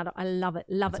 like, nutter. I love it.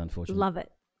 Love That's it. unfortunate. Love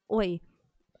it. Oi.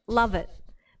 Love it.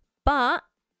 But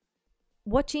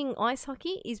watching ice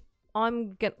hockey is,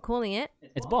 calling it,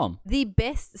 It's bomb. the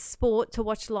best sport to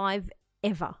watch live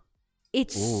ever.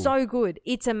 It's Ooh. so good.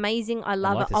 It's amazing. I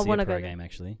love I'd like it. to I see want a to pro go. game,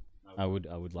 actually. I would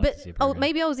like to see a program.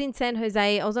 maybe I was in San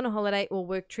Jose. I was on a holiday or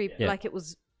work trip. Yeah. Like it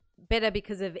was better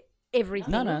because of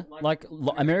everything. No. Like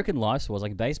American life sports,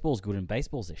 like baseball's good and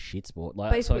baseball's a shit sport.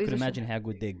 Like, Baseball so I is could a shit- imagine how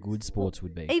good their good sports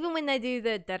would be. Even when they do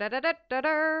the da da da da da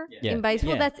da Yeah. in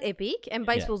baseball, Yeah. that's epic, and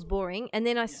baseball's boring. And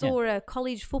then I saw a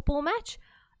college football match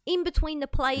in between the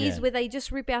plays Yeah. where they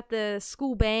just rip out the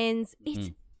school bands. It's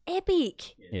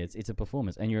epic. Yeah, it's a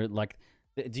performance, and you're like,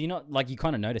 do you not like? You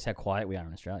kind of notice how quiet we are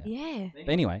in Australia. Yeah. But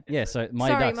anyway, yeah. So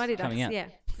Mighty Ducks coming out. Yeah.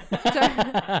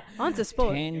 So, onto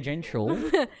sport. Tangential.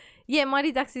 Yeah,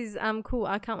 Mighty Ducks is cool.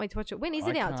 I can't wait to watch it. When is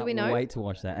it out? Do we know? I can't wait to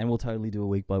watch that, and we'll totally do a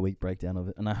week by week breakdown of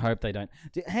it. And I hope they don't.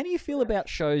 How do you feel about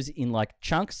shows in like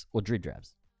chunks or drib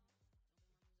drabs?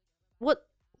 What?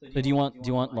 So do you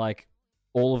want like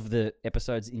all of the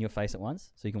episodes in your face at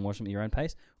once, so you can watch them at your own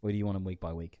pace, or do you want them week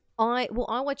by week? I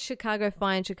watch Chicago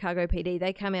Fire and Chicago PD.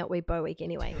 They come out week by week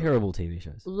anyway. Terrible TV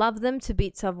shows. Love them to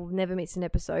bits. I've never missed an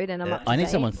episode, and I'm up to I need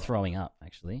date. someone throwing up.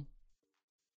 Actually,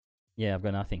 yeah, I've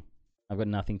got nothing. I've got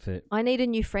nothing for. I need a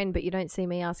new friend, but you don't see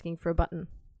me asking for a button.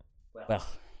 Well,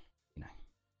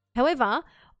 However,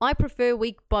 I prefer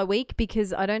week by week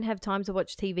because I don't have time to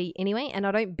watch TV anyway, and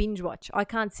I don't binge watch. I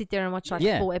can't sit there and watch like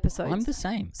 4 episodes. I'm the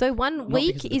same. So one Not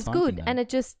week because of the is time good, thing, and though. it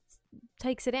just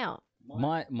takes it out.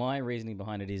 My reasoning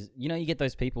behind it is, you get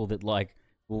those people that like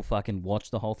will fucking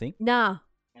watch the whole thing. Nah.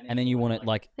 And then you want it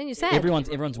like Then you're sad.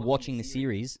 Everyone's watching the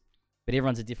series, but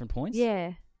everyone's at different points.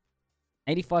 Yeah.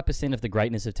 85% of the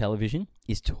greatness of television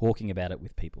is talking about it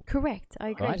with people. Correct. I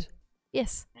agree. Right?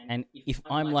 Yes. And if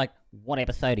I'm like, what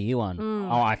episode are you on? Mm.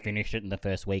 Oh, I finished it in the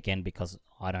first weekend because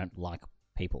I don't like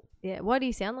people. Yeah. Why do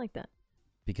you sound like that?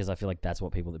 Because I feel like that's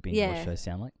what people that binge watch shows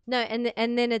sound like. No,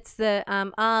 and then it's the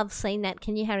I've seen that.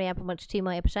 Can you hurry up and watch 2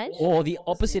 more episodes? Or the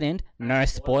opposite end, no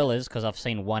spoilers because I've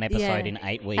seen one episode in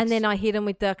 8 weeks. And then I hit him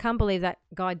with the I can't believe that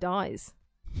guy dies.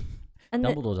 And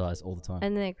Dumbledore dies all the time.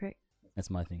 And then they're correct. That's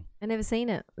my thing. I never seen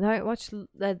it. No, watch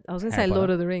that. I was going to Harry say Lord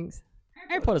Potter. of the Rings.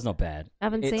 Harry Potter's not bad. I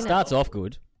haven't seen it. It starts off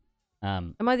good.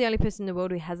 Am I the only person in the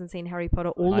world who hasn't seen Harry Potter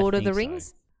or I Lord of the think so.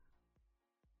 Rings?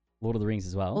 Lord of the Rings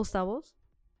as well. Or Star Wars?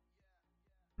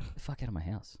 Get the fuck out of my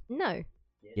house. No.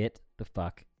 Get the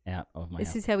fuck out of my house.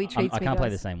 This is how he treats I me, can't play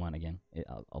guys. the same one again.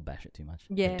 I'll bash it too much.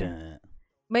 Yeah. Duh.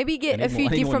 Maybe I get need a few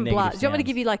more- I need more different blasts. negative Do you want me to sounds.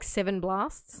 give you like 7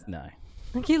 blasts? No.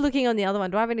 I keep looking on the other one.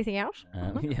 Do I have anything else?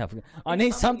 Yeah, I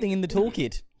need something in the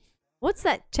toolkit. What's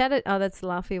that? Chatter? Oh, that's the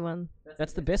laughy one.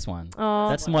 That's the best one. Oh,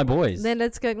 That's my boys. Then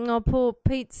let's go. Oh, poor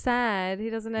Pete's sad. He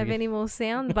doesn't have any more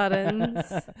sound buttons.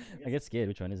 I get scared.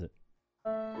 Which one is it?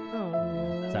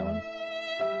 Oh. It's that one.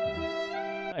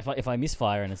 If I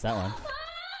misfire and it's that one.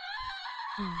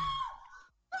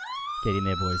 Get in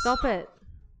there, boys. Stop it.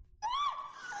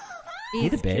 You hear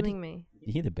the He's bed? killing me.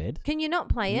 You hear the bed? Can you not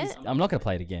play it? I'm not going to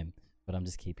play it again, but I'm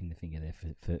just keeping the finger there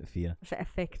for fear. For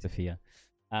effect. For fear.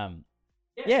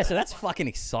 Yeah, so that's fucking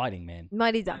exciting, man.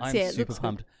 Mighty Ducks, I'm yeah, it super looks good.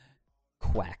 pumped.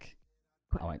 Quack.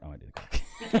 I won't do the quack.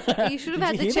 You should have Did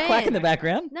had you the hear chant. the quack in the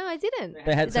background? No, I didn't.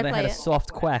 They had Did they play had a it?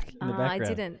 soft quack in the I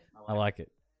background. didn't. I like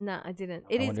it. No, I didn't.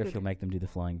 I It is wonder if good. you'll make them do the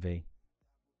flying V.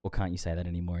 Or can't you say that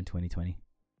anymore in 2020?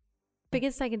 If it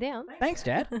gets taken down. Thanks,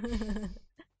 Dad.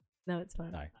 No, it's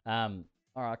fine. No.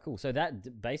 All right, cool. So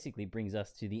that basically brings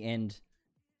us to the end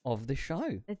of the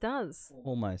show. It does.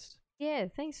 Almost. Yeah,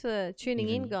 thanks for tuning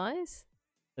in, guys.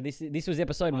 So this was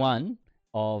episode 1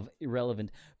 of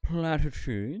Irrelevant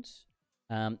Platitudes.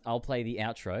 I'll play the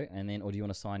outro, and then, or do you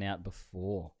want to sign out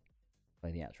before I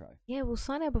play the outro? Yeah, we'll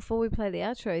sign out before we play the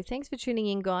outro. Thanks for tuning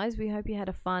in, guys. We hope you had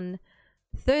a fun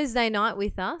Thursday night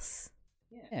with us.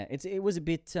 Yeah, it was a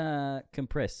bit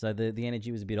compressed, so the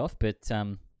energy was a bit off, but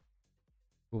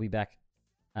we'll be back.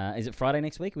 Is it Friday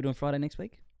next week? We're doing Friday next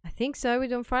week? I think so. We're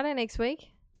doing Friday next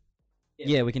week.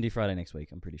 Yeah, we can do Friday next week,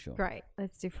 I'm pretty sure. Great.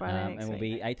 Let's do Friday next and we'll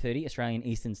week. be 8:30 Australian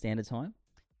Eastern Standard Time.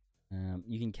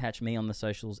 You can catch me on the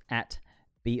socials at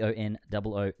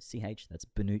BONOOCH. That's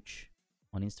Banuch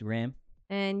on Instagram.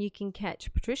 And you can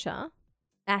catch Patricia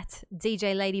at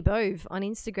DJ Lady Bove on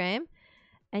Instagram.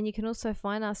 And you can also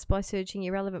find us by searching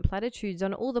Irrelevant Platitudes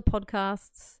on all the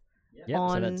podcasts. Yep,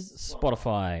 on so that's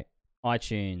Spotify,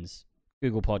 iTunes,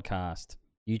 Google Podcast,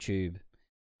 YouTube,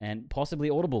 and possibly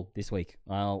Audible this week.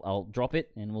 I'll drop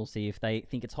it, and we'll see if they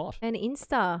think it's hot. and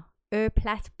Insta,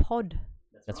 Plat Pod.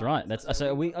 That's right. That's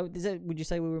so. Would you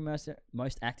say we were most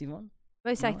active on?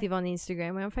 Most active on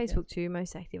Instagram. We're on Facebook too.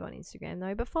 Most active on Instagram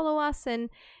though. But follow us and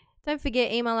don't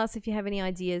forget, email us if you have any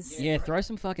ideas. Yeah, throw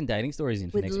some fucking dating stories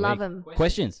in for We'd next love week. 'em.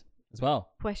 Questions as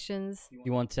well. Questions.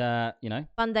 You want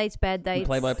Fun dates, bad dates.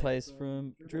 play-by-plays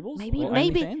from Dribbles? Maybe or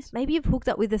OnlyFans? maybe you've hooked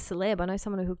up with a celeb. I know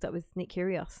someone who hooked up with Nick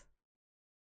Kyrgios.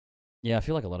 Yeah, I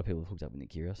feel like a lot of people have hooked up with Nick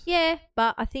Kyrgios. Yeah,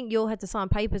 but I think you all had to sign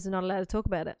papers and not allowed to talk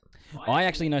about it. I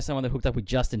actually know someone that hooked up with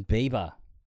Justin Bieber,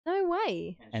 No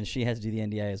way. and she has to do the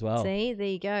NDA as well. See, there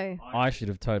you go. I should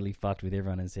have totally fucked with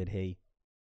everyone and said he.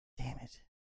 Damn it.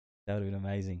 That would have been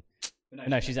amazing. But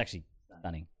no, she's actually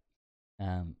stunning.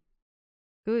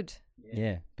 Good.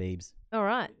 Yeah, Biebs. All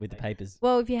right. With the papers.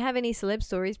 Well, if you have any celeb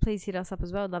stories, please hit us up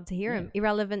as well. I'd love to hear them.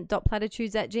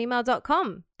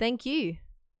 Irrelevant.platitudes@gmail.com. Thank you.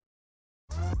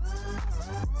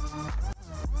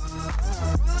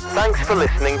 Thanks for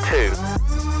listening to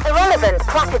Irrelevant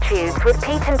Platitudes with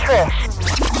Pete and Trish.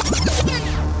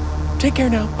 Take care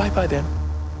now. Bye-bye then.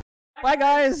 Bye,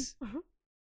 guys.